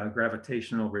any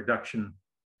gravitational reduction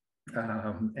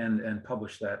and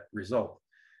published that result.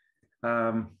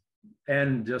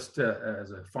 And just as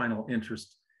a final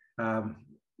interest,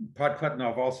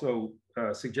 Podkletnov also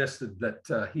suggested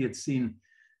that he had seen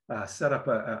set up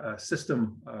a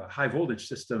system, a high voltage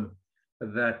system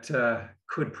that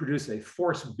could produce a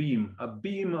force beam, a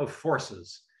beam of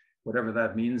forces, whatever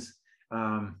that means,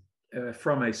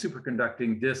 from a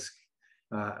superconducting disk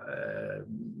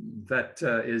that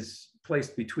is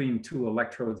placed between 2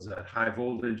 electrodes at high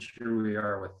voltage. Here we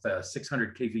are with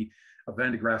 600 kV of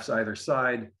Van de Graaffs either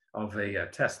side of a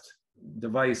test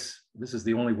device. This is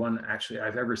the only one actually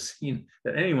I've ever seen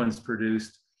that anyone's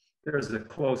produced. There's a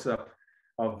close-up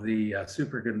of the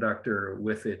superconductor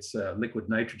with its liquid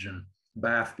nitrogen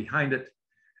bath behind it.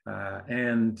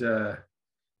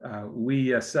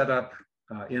 We set up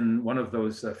in one of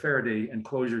those Faraday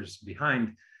enclosures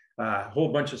behind a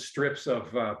whole bunch of strips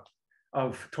of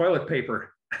toilet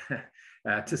paper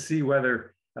to see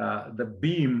whether the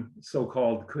beam,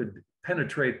 so-called, could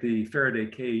penetrate the Faraday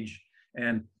cage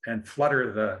and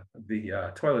flutter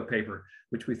the toilet paper,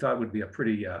 which we thought would be a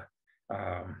pretty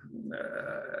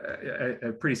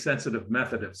sensitive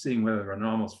method of seeing whether there are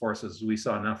anomalous forces. We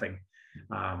saw nothing,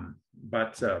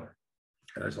 but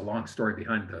there's a long story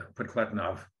behind the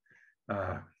Podkletnov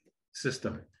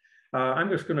system. I'm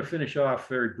just going to finish off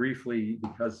very briefly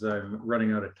because I'm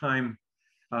running out of time.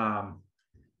 For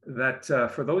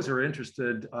those who are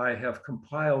interested, I have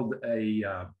compiled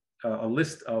a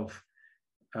list of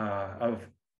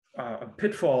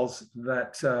pitfalls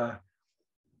that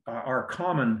are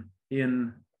common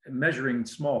in measuring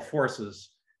small forces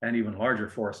and even larger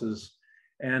forces,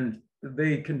 and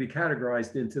they can be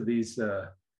categorized into these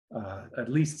at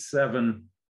least seven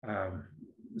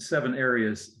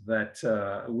areas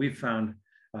that we've found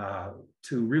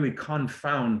to really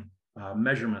confound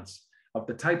measurements of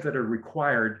the type that are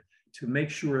required to make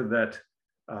sure that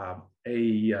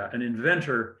an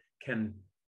inventor can,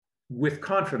 with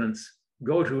confidence,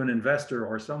 go to an investor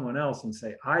or someone else and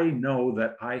say, I know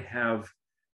that I have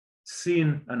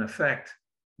seen an effect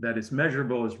that is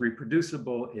measurable, is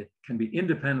reproducible, it can be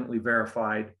independently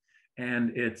verified,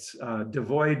 and it's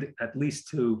devoid, at least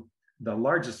to the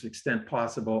largest extent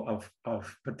possible,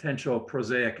 of potential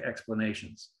prosaic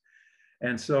explanations.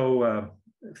 And so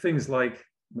things like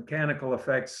mechanical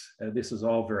effects, this is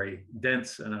all very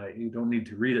dense and you don't need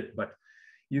to read it, but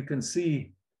you can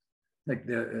see like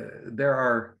there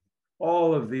are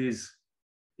all of these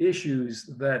issues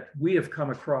that we have come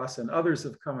across and others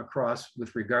have come across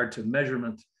with regard to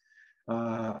measurement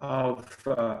of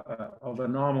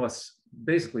anomalous,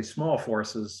 basically small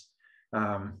forces.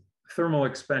 Thermal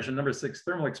expansion, number 6,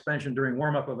 thermal expansion during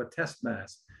warm-up of a test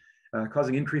mast,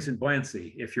 causing increase in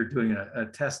buoyancy if you're doing a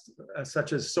test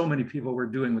such as so many people were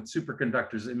doing with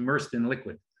superconductors immersed in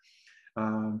liquid.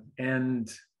 And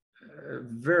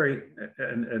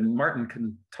Martin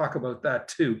can talk about that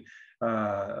too,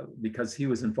 because he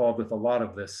was involved with a lot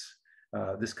of this,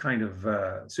 this kind of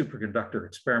superconductor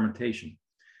experimentation.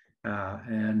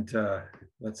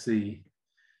 Let's see.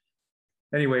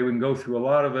 Anyway, we can go through a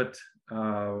lot of it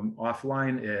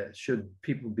offline, should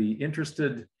people be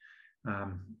interested.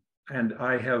 And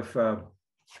I have,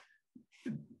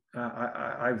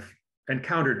 I've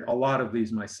encountered a lot of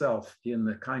these myself in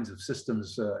the kinds of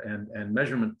systems and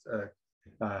measurement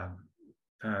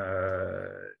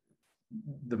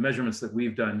the measurements that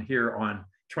we've done here on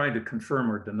trying to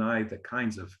confirm or deny the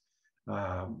kinds of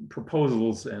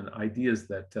proposals and ideas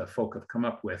that folk have come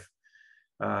up with.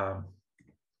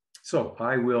 So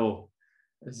I will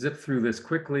zip through this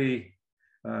quickly,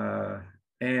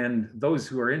 and those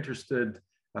who are interested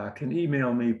can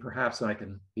email me. Perhaps I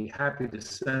can be happy to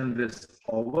send this,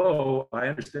 although I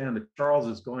understand that Charles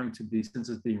is going to be, since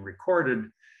it's being recorded,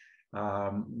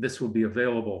 this will be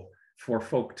available for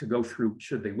folk to go through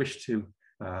should they wish to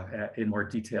in more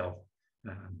detail.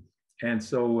 And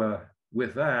so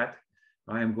with that,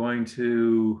 I am going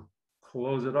to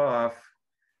close it off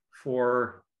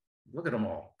for, look at them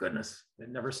all, goodness, it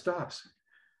never stops.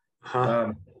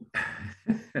 To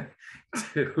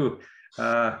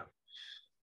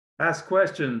ask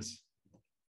questions,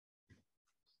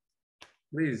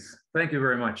 please. Thank you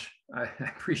very much. I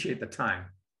appreciate the time.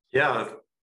 Yeah,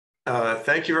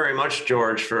 thank you very much,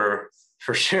 George, for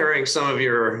sharing some of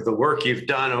the work you've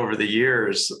done over the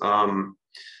years.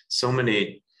 So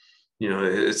many,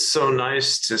 it's so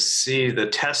nice to see the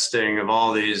testing of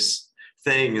all these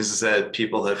things that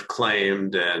people have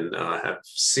claimed and have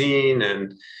seen,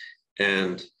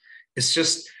 and it's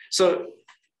just so.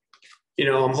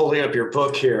 I'm holding up your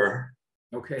book here.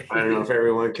 Okay. I don't know if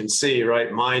everyone can see,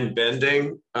 right? Mind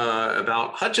Bending,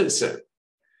 about Hutchinson.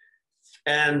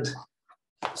 And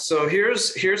so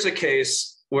here's a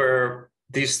case where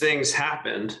these things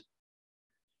happened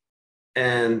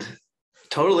and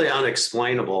totally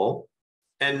unexplainable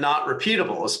and not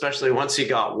repeatable, especially once he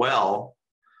got well.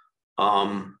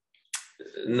 None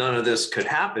of this could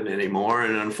happen anymore.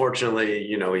 And unfortunately,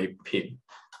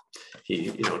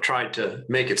 he tried to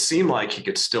make it seem like he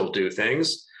could still do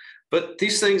things, but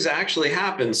these things actually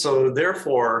happen. So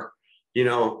therefore,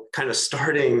 kind of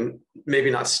starting,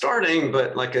 maybe not starting,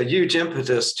 but like a huge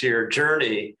impetus to your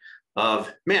journey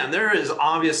of, man, there is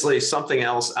obviously something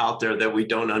else out there that we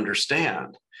don't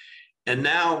understand. And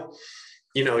now,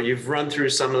 you've run through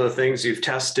some of the things you've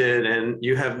tested and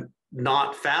you have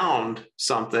not found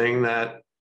something that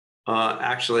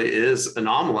actually is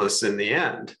anomalous in the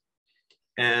end.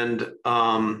 And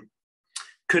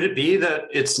could it be that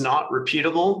it's not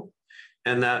repeatable,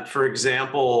 and that, for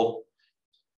example,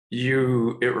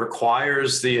 it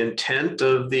requires the intent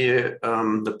of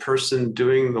the person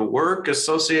doing the work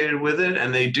associated with it,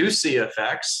 and they do see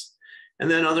effects,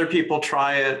 and then other people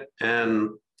try it, and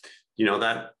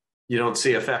that you don't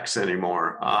see effects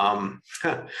anymore.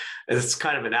 It's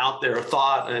kind of an out there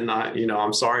thought, and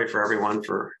I'm sorry for everyone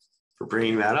for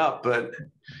bringing that up, but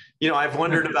I've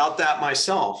wondered about that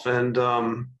myself, and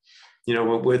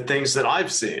with things that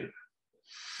I've seen.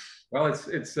 Well,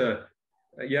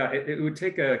 it would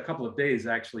take a couple of days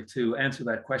actually to answer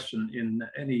that question in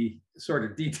any sort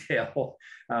of detail,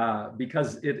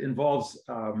 because it involves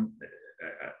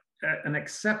an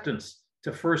acceptance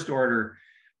to first order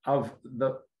of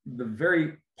the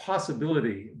very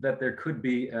possibility that there could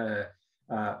be a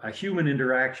human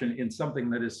interaction in something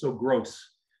that is so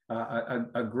gross,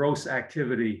 a gross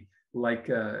activity like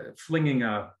flinging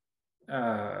a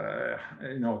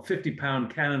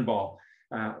 50-pound cannonball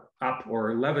up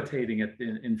or levitating it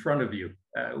in front of you,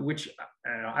 which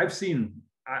I've seen.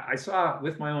 I saw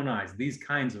with my own eyes these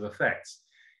kinds of effects,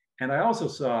 and I also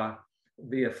saw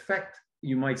the effect,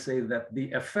 you might say, that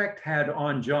the effect had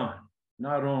on John.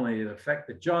 Not only the effect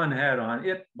that John had on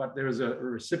it, but there was a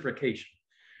reciprocation.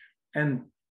 And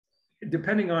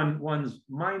depending on one's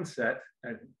mindset,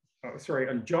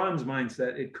 on John's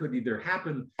mindset, it could either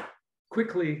happen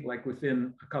quickly, like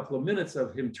within a couple of minutes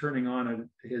of him turning on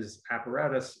his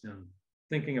apparatus and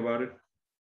thinking about it,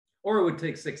 or it would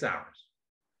take 6 hours.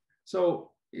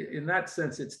 So in that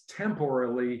sense, it's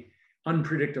temporally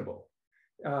unpredictable.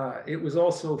 It was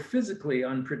also physically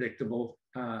unpredictable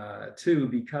too,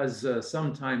 because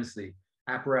sometimes the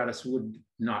apparatus would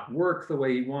not work the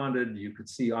way he wanted. You could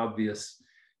see obvious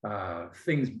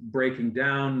things breaking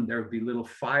down. There would be little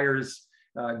fires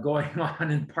going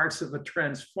on in parts of the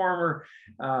transformer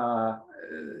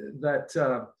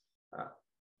that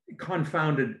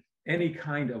confounded any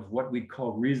kind of what we'd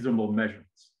call reasonable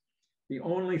measurements. The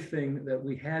only thing that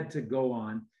we had to go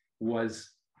on was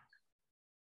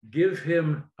give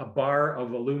him a bar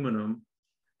of aluminum.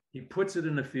 He puts it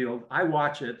in the field. I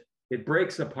watch it. It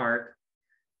breaks apart.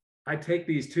 I take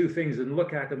these two things and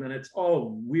look at them, and it's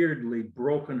all weirdly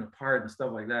broken apart and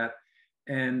stuff like that.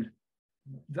 And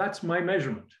that's my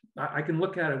measurement. I can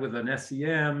look at it with an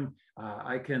SEM.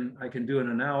 I can do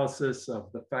an analysis of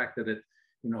the fact that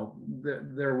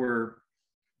there were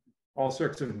all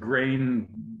sorts of grain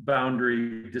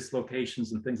boundary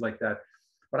dislocations and things like that.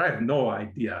 But I have no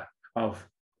idea of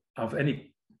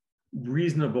any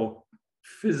reasonable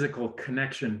physical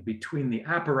connection between the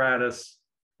apparatus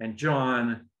and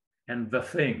John and the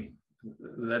thing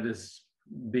that is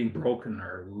being broken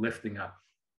or lifting up.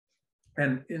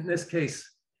 And in this case,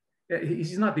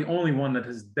 he's not the only one that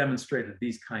has demonstrated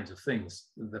these kinds of things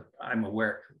that I'm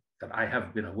aware, that I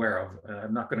have been aware of.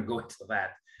 I'm not going to go into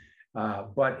that,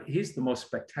 but he's the most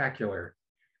spectacular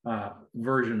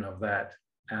version of that.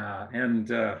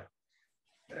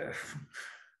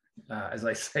 As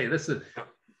I say, this is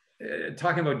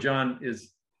talking about John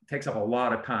takes up a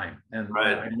lot of time, and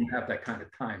right. I don't have that kind of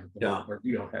time. Yeah. Or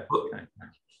you don't have that kind of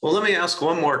time. Well, let me ask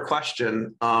one more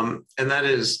question, and that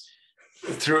is,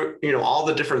 through all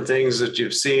the different things that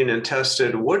you've seen and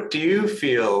tested, what do you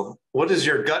feel? What does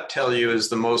your gut tell you is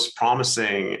the most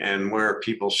promising, and where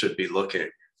people should be looking?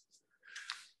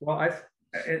 Well,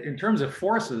 in terms of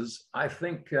forces, I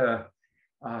think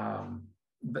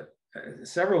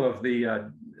several of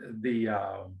the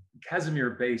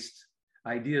Casimir-based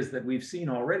ideas that we've seen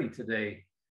already today,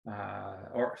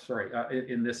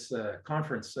 in this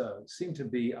conference, seem to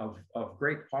be of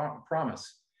great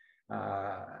promise.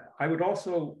 I would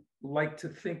also like to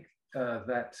think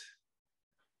that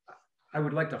I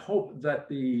would like to hope that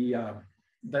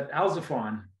that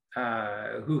Alzafon,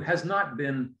 who has not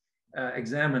been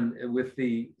examined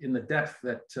in the depth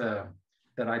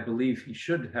that I believe he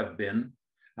should have been,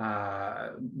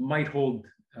 might hold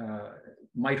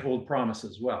promise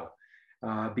as well,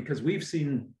 because we've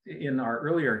seen in our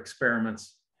earlier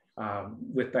experiments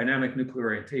with dynamic nuclear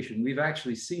orientation, we've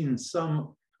actually seen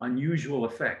some unusual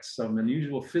effects, some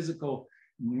unusual physical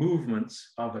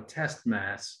movements of a test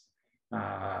mass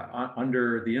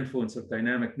under the influence of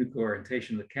dynamic nuclear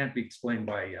orientation that can't be explained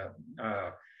by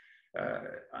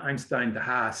Einstein de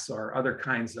Haas or other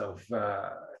kinds of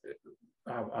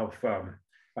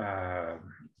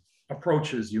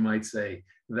approaches, you might say,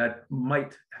 that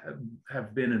might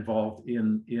have been involved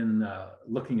in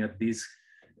looking at these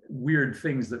weird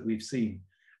things that we've seen.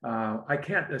 I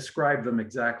can't ascribe them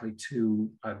exactly to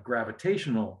a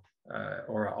gravitational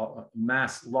or a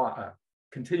mass law,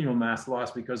 continual mass loss,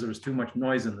 because there was too much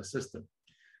noise in the system.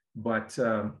 But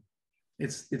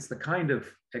it's the kind of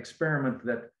experiment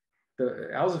that the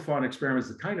Alzafon experiment is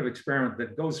the kind of experiment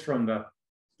that goes from the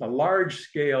large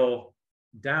scale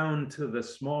down to the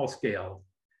small scale,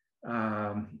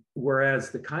 whereas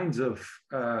the kinds of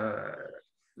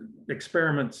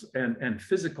experiments and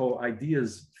physics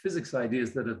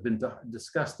ideas that have been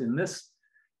discussed in this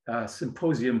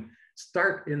symposium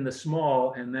start in the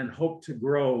small and then hope to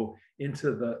grow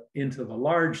into the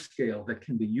large scale that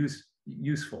can be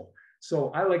useful.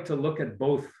 So I like to look at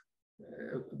both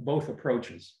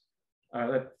approaches.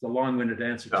 That's a long-winded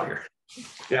answer to your.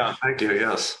 Yeah, thank you.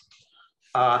 Yes.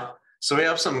 So we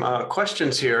have some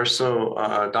questions here. So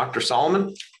Dr.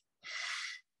 Solomon.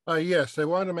 Yes, I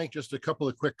want to make just a couple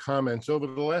of quick comments. Over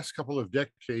the last couple of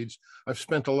decades, I've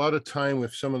spent a lot of time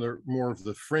with some of the more of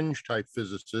the fringe type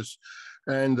physicists,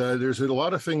 and there's a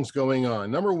lot of things going on.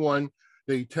 Number one,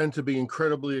 they tend to be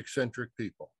incredibly eccentric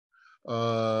people.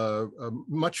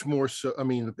 Much more so, I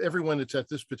mean, everyone that's at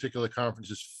this particular conference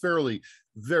is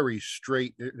very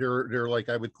straight. They're like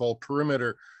I would call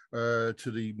perimeter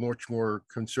to the much more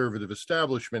conservative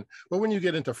establishment. But when you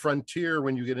get into frontier,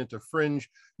 when you get into fringe,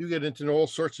 you get into all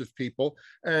sorts of people,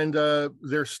 and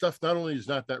their stuff not only is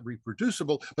not that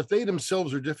reproducible, but they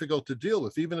themselves are difficult to deal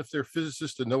with. Even if they're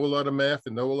physicists and know a lot of math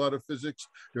and know a lot of physics,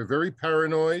 they're very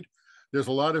paranoid. There's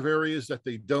a lot of areas that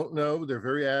they don't know. They're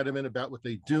very adamant about what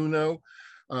they do know.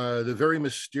 They're very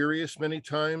mysterious many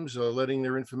times, letting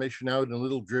their information out in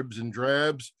little dribs and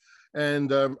drabs.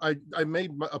 And I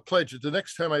made a pledge that the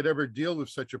next time I'd ever deal with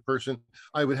such a person,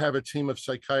 I would have a team of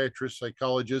psychiatrists,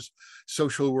 psychologists,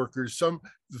 social workers, an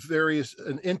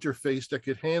interface that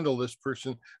could handle this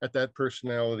person at that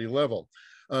personality level.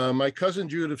 My cousin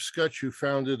Judith Scutch, who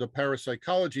founded a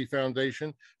parapsychology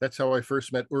foundation, that's how I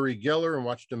first met Uri Geller and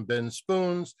watched him bend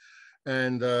spoons.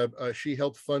 And she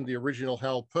helped fund the original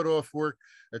Hal Puthoff work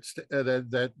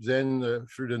that then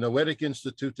through the Noetic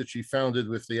Institute that she founded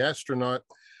with the astronaut.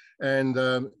 And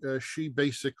she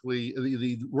basically,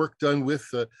 the work done with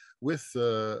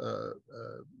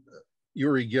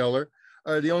Uri Geller,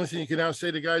 the only thing you can now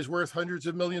say, the guy's worth hundreds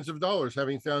of millions of dollars,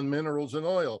 having found minerals and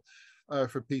oil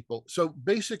for people. So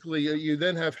basically, you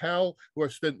then have Hal, who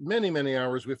I've spent many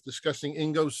hours with, discussing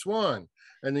Ingo Swann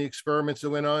and the experiments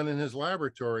that went on in his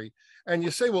laboratory. And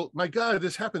you say, well, my God,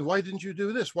 this happened. Why didn't you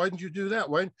do this? Why didn't you do that?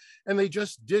 Why? And they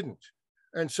just didn't.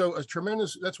 And so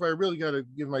that's why I really got to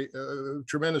give my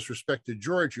tremendous respect to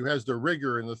George, who has the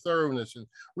rigor and the thoroughness and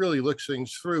really looks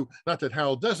things through. Not that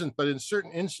Hal doesn't, but in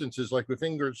certain instances, like with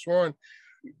Ingo Swann,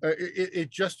 it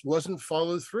just wasn't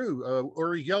followed through.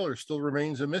 Uri Geller still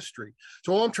remains a mystery.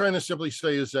 So all I'm trying to simply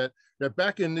say is that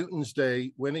back in Newton's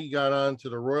day, when he got on to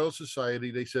the Royal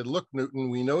Society, they said, look, Newton,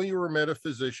 we know you were a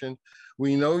metaphysician.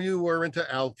 We know you were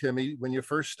into alchemy when you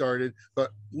first started,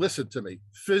 but listen to me.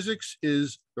 Physics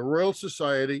is the Royal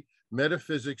Society.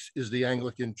 Metaphysics is the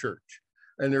Anglican Church.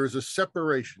 And there is a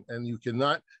separation, and you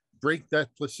cannot break that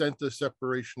placenta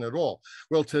separation at all.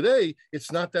 Well, today,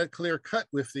 it's not that clear cut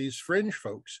with these fringe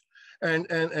folks. And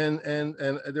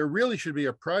there really should be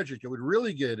a project that would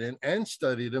really get in and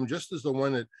study them, just as the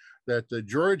one that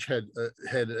George had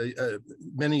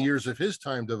many years of his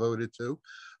time devoted to,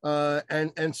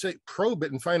 and say, probe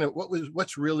it and find out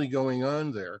what's really going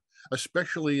on there,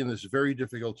 especially in this very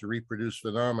difficult to reproduce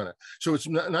phenomena. So it's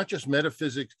not just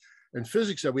metaphysics and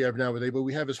physics that we have nowadays, but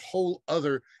we have this whole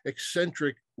other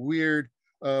eccentric, weird,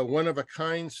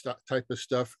 one-of-a-kind type of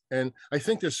stuff. And I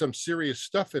think there's some serious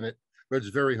stuff in it, but it's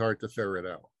very hard to ferret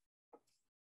out.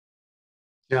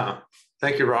 Yeah,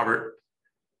 thank you, Robert.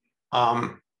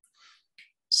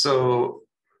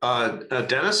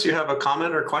 Dennis, you have a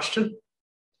comment or question?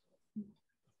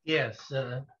 Yes,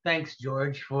 thanks,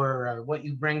 George, for what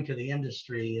you bring to the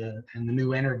industry and the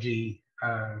new energy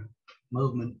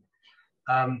movement.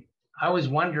 I was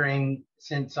wondering,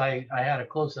 since I had a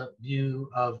close-up view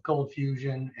of cold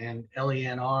fusion and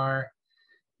LENR,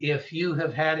 if you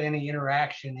have had any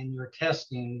interaction in your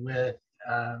testing with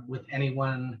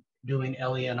anyone doing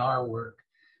LENR work.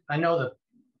 I know the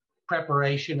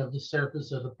preparation of the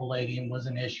surface of the palladium was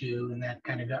an issue, and that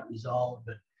kind of got resolved,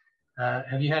 but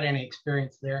have you had any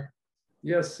experience there?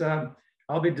 Yes,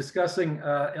 I'll be discussing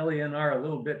LENR a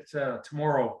little bit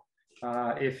tomorrow.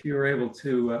 If you're able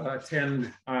to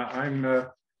attend, I'm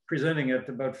presenting at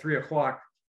about 3 o'clock.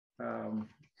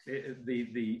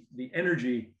 The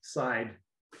energy side,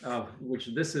 of which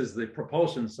this is the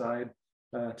propulsion side,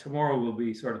 tomorrow will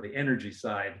be sort of the energy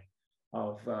side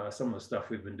of some of the stuff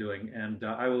we've been doing. And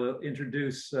I will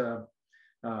introduce the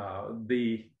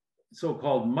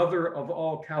so-called mother of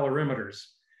all calorimeters,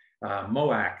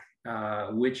 MOAC,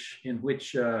 in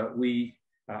which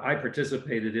I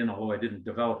participated in, although I didn't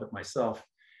develop it myself.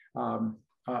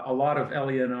 A lot of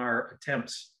LENR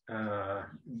attempts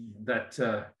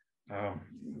that,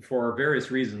 for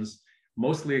various reasons,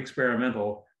 mostly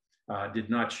experimental, did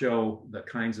not show the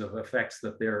kinds of effects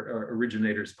that their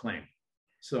originators claim.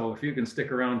 So if you can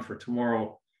stick around for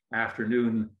tomorrow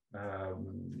afternoon,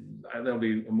 there'll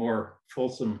be a more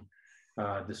fulsome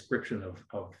description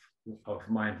of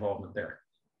my involvement there.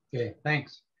 Okay,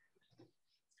 thanks.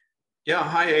 Yeah,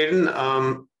 hi,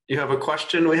 Aiden. You have a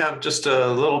question? We have just a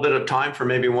little bit of time for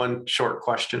maybe one short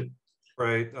question.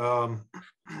 Right.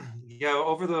 Yeah,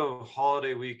 over the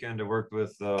holiday weekend, I worked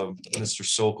with Mr.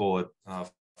 Sokol at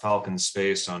Falcon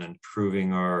Space on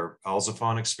improving our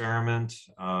Alzaphon experiment.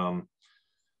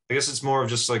 I guess it's more of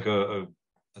just like a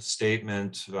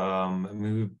statement. I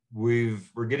mean,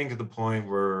 we're getting to the point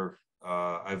where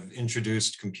I've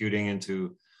introduced computing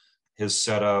into his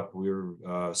setup.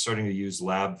 We're starting to use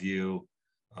LabVIEW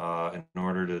in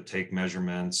order to take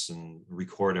measurements and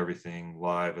record everything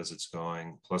live as it's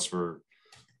going. Plus, we're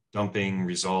dumping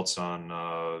results on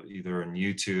either on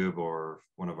YouTube or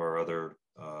one of our other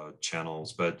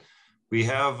channels. But we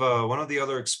have one of the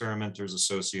other experimenters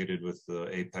associated with the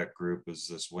APEC group is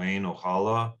this Wayne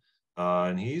Ohala,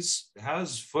 and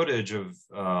has footage of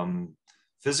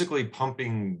physically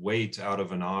pumping weight out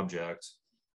of an object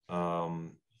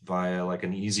via like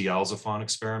an easy Alzaphon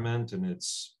experiment, and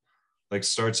it's like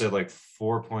starts at like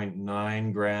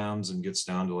 4.9 grams and gets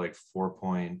down to like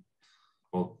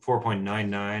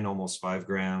 4.99, almost 5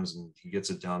 grams, and he gets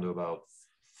it down to about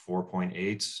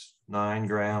 4.89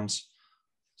 grams.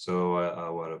 So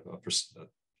a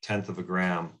tenth of a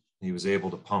gram he was able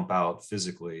to pump out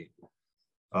physically.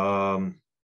 So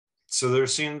there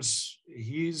seems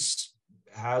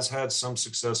has had some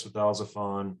success with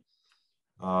Alzaphon.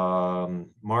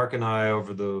 Mark and I,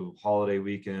 over the holiday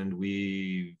weekend,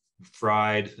 we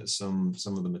fried some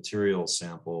of the material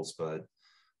samples, but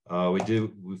we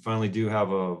finally do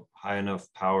have a high enough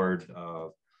powered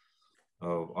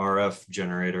RF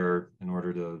generator in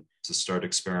order to start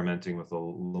experimenting with a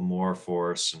Lamore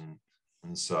force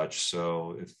and such.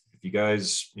 So if you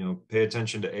guys pay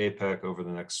attention to APEC over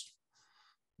the next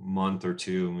month or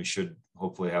two, and we should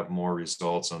hopefully have more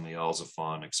results on the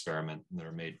Alzaphon experiment that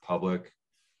are made public.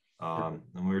 And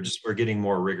we're getting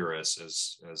more rigorous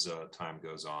as time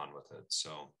goes on with it.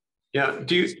 So yeah,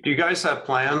 do you guys have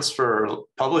plans for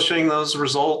publishing those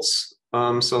results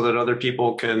so that other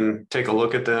people can take a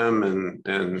look at them and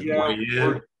weigh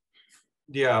in?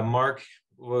 Yeah, Mark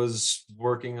was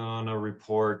working on a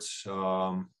report.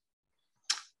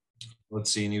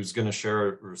 let's see, and he was going to share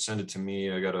it or send it to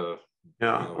me. I got to.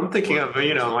 Yeah, I'm thinking of,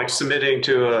 like submitting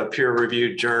to a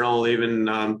peer-reviewed journal, even,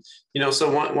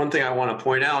 so one thing I want to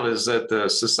point out is that the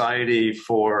Society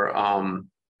for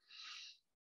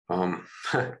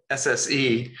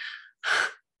SSE,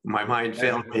 my mind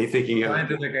failed me thinking of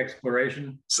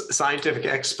scientific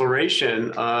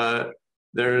exploration.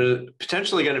 There's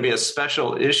potentially going to be a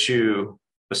special issue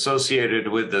associated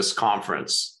with this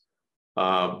conference,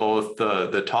 both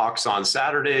the talks on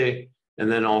Saturday and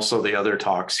then also the other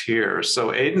talks here.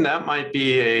 So Aidan, that might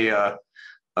be a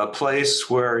place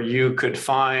where you could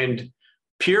find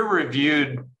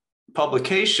peer-reviewed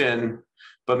publication,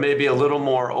 but maybe a little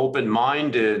more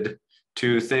open-minded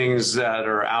to things that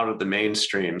are out of the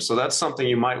mainstream. So that's something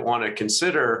you might want to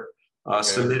consider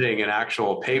submitting an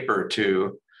actual paper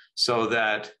to, so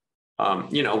that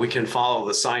we can follow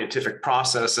the scientific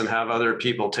process and have other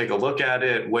people take a look at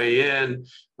it, weigh in,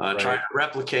 try to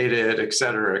replicate it, et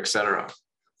cetera, et cetera.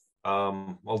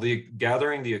 Well,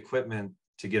 gathering the equipment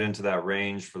to get into that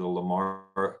range for the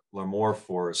Larmor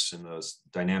force and the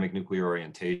dynamic nuclear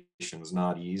orientation is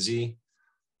not easy.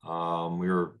 We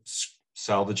were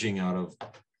salvaging out of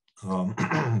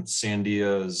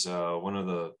Sandia's, one of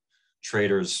the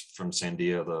traders from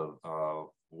Sandia, the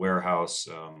warehouse.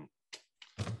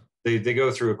 They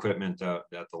go through equipment at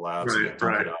the labs and they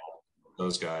dump it out.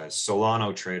 Those guys,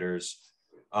 Solano traders.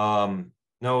 Before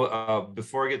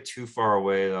I get too far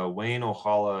away, Wayne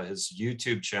Ohala, his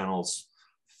YouTube channel's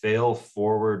Fail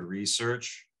Forward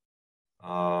Research.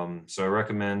 So I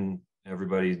recommend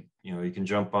everybody, you can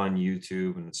jump on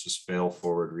YouTube and it's just Fail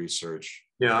Forward Research.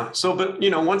 Yeah. So, but,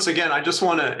 once again, I just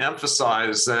want to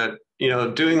emphasize that,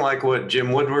 doing like what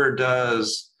Jim Woodward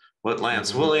does, what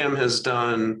Lance William has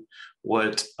done,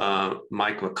 what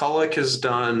Mike McCulloch has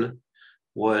done,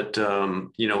 what,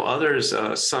 others,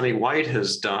 Sonny White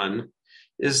has done,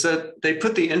 is that they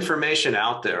put the information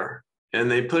out there and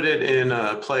they put it in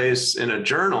a place, in a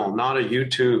journal, not a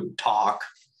YouTube talk,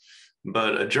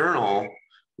 but a journal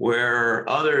where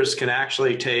others can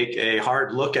actually take a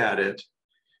hard look at it.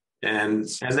 And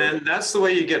then that's the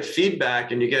way you get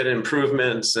feedback and you get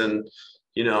improvements. And,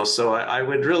 so I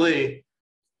would really,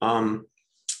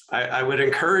 I would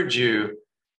encourage you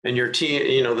and your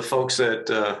team, the folks at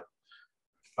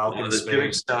Falcon Space.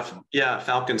 Doing stuff,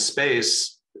 Falcon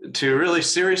Space, to really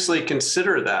seriously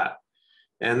consider that.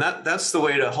 And that's the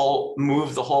way to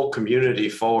move the whole community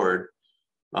forward.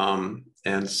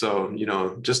 And so,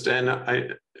 and I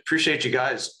appreciate you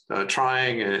guys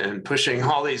trying and pushing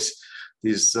all these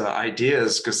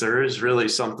ideas, because there is really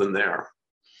something there.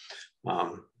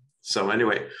 So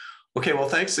anyway, okay, well,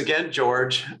 thanks again,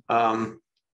 George.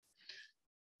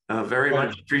 Very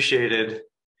much appreciated.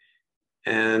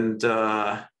 And,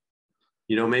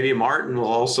 maybe Martin will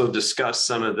also discuss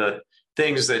some of the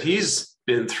things that he's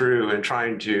been through in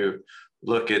trying to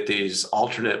look at these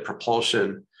alternate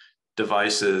propulsion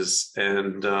devices.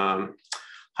 And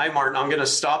hi, Martin, I'm going to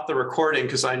stop the recording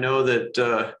because I know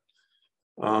that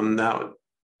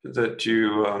that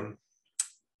you,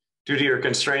 due to your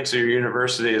constraints at your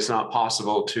university, it's not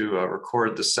possible to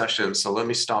record the session. So let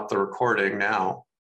me stop the recording now.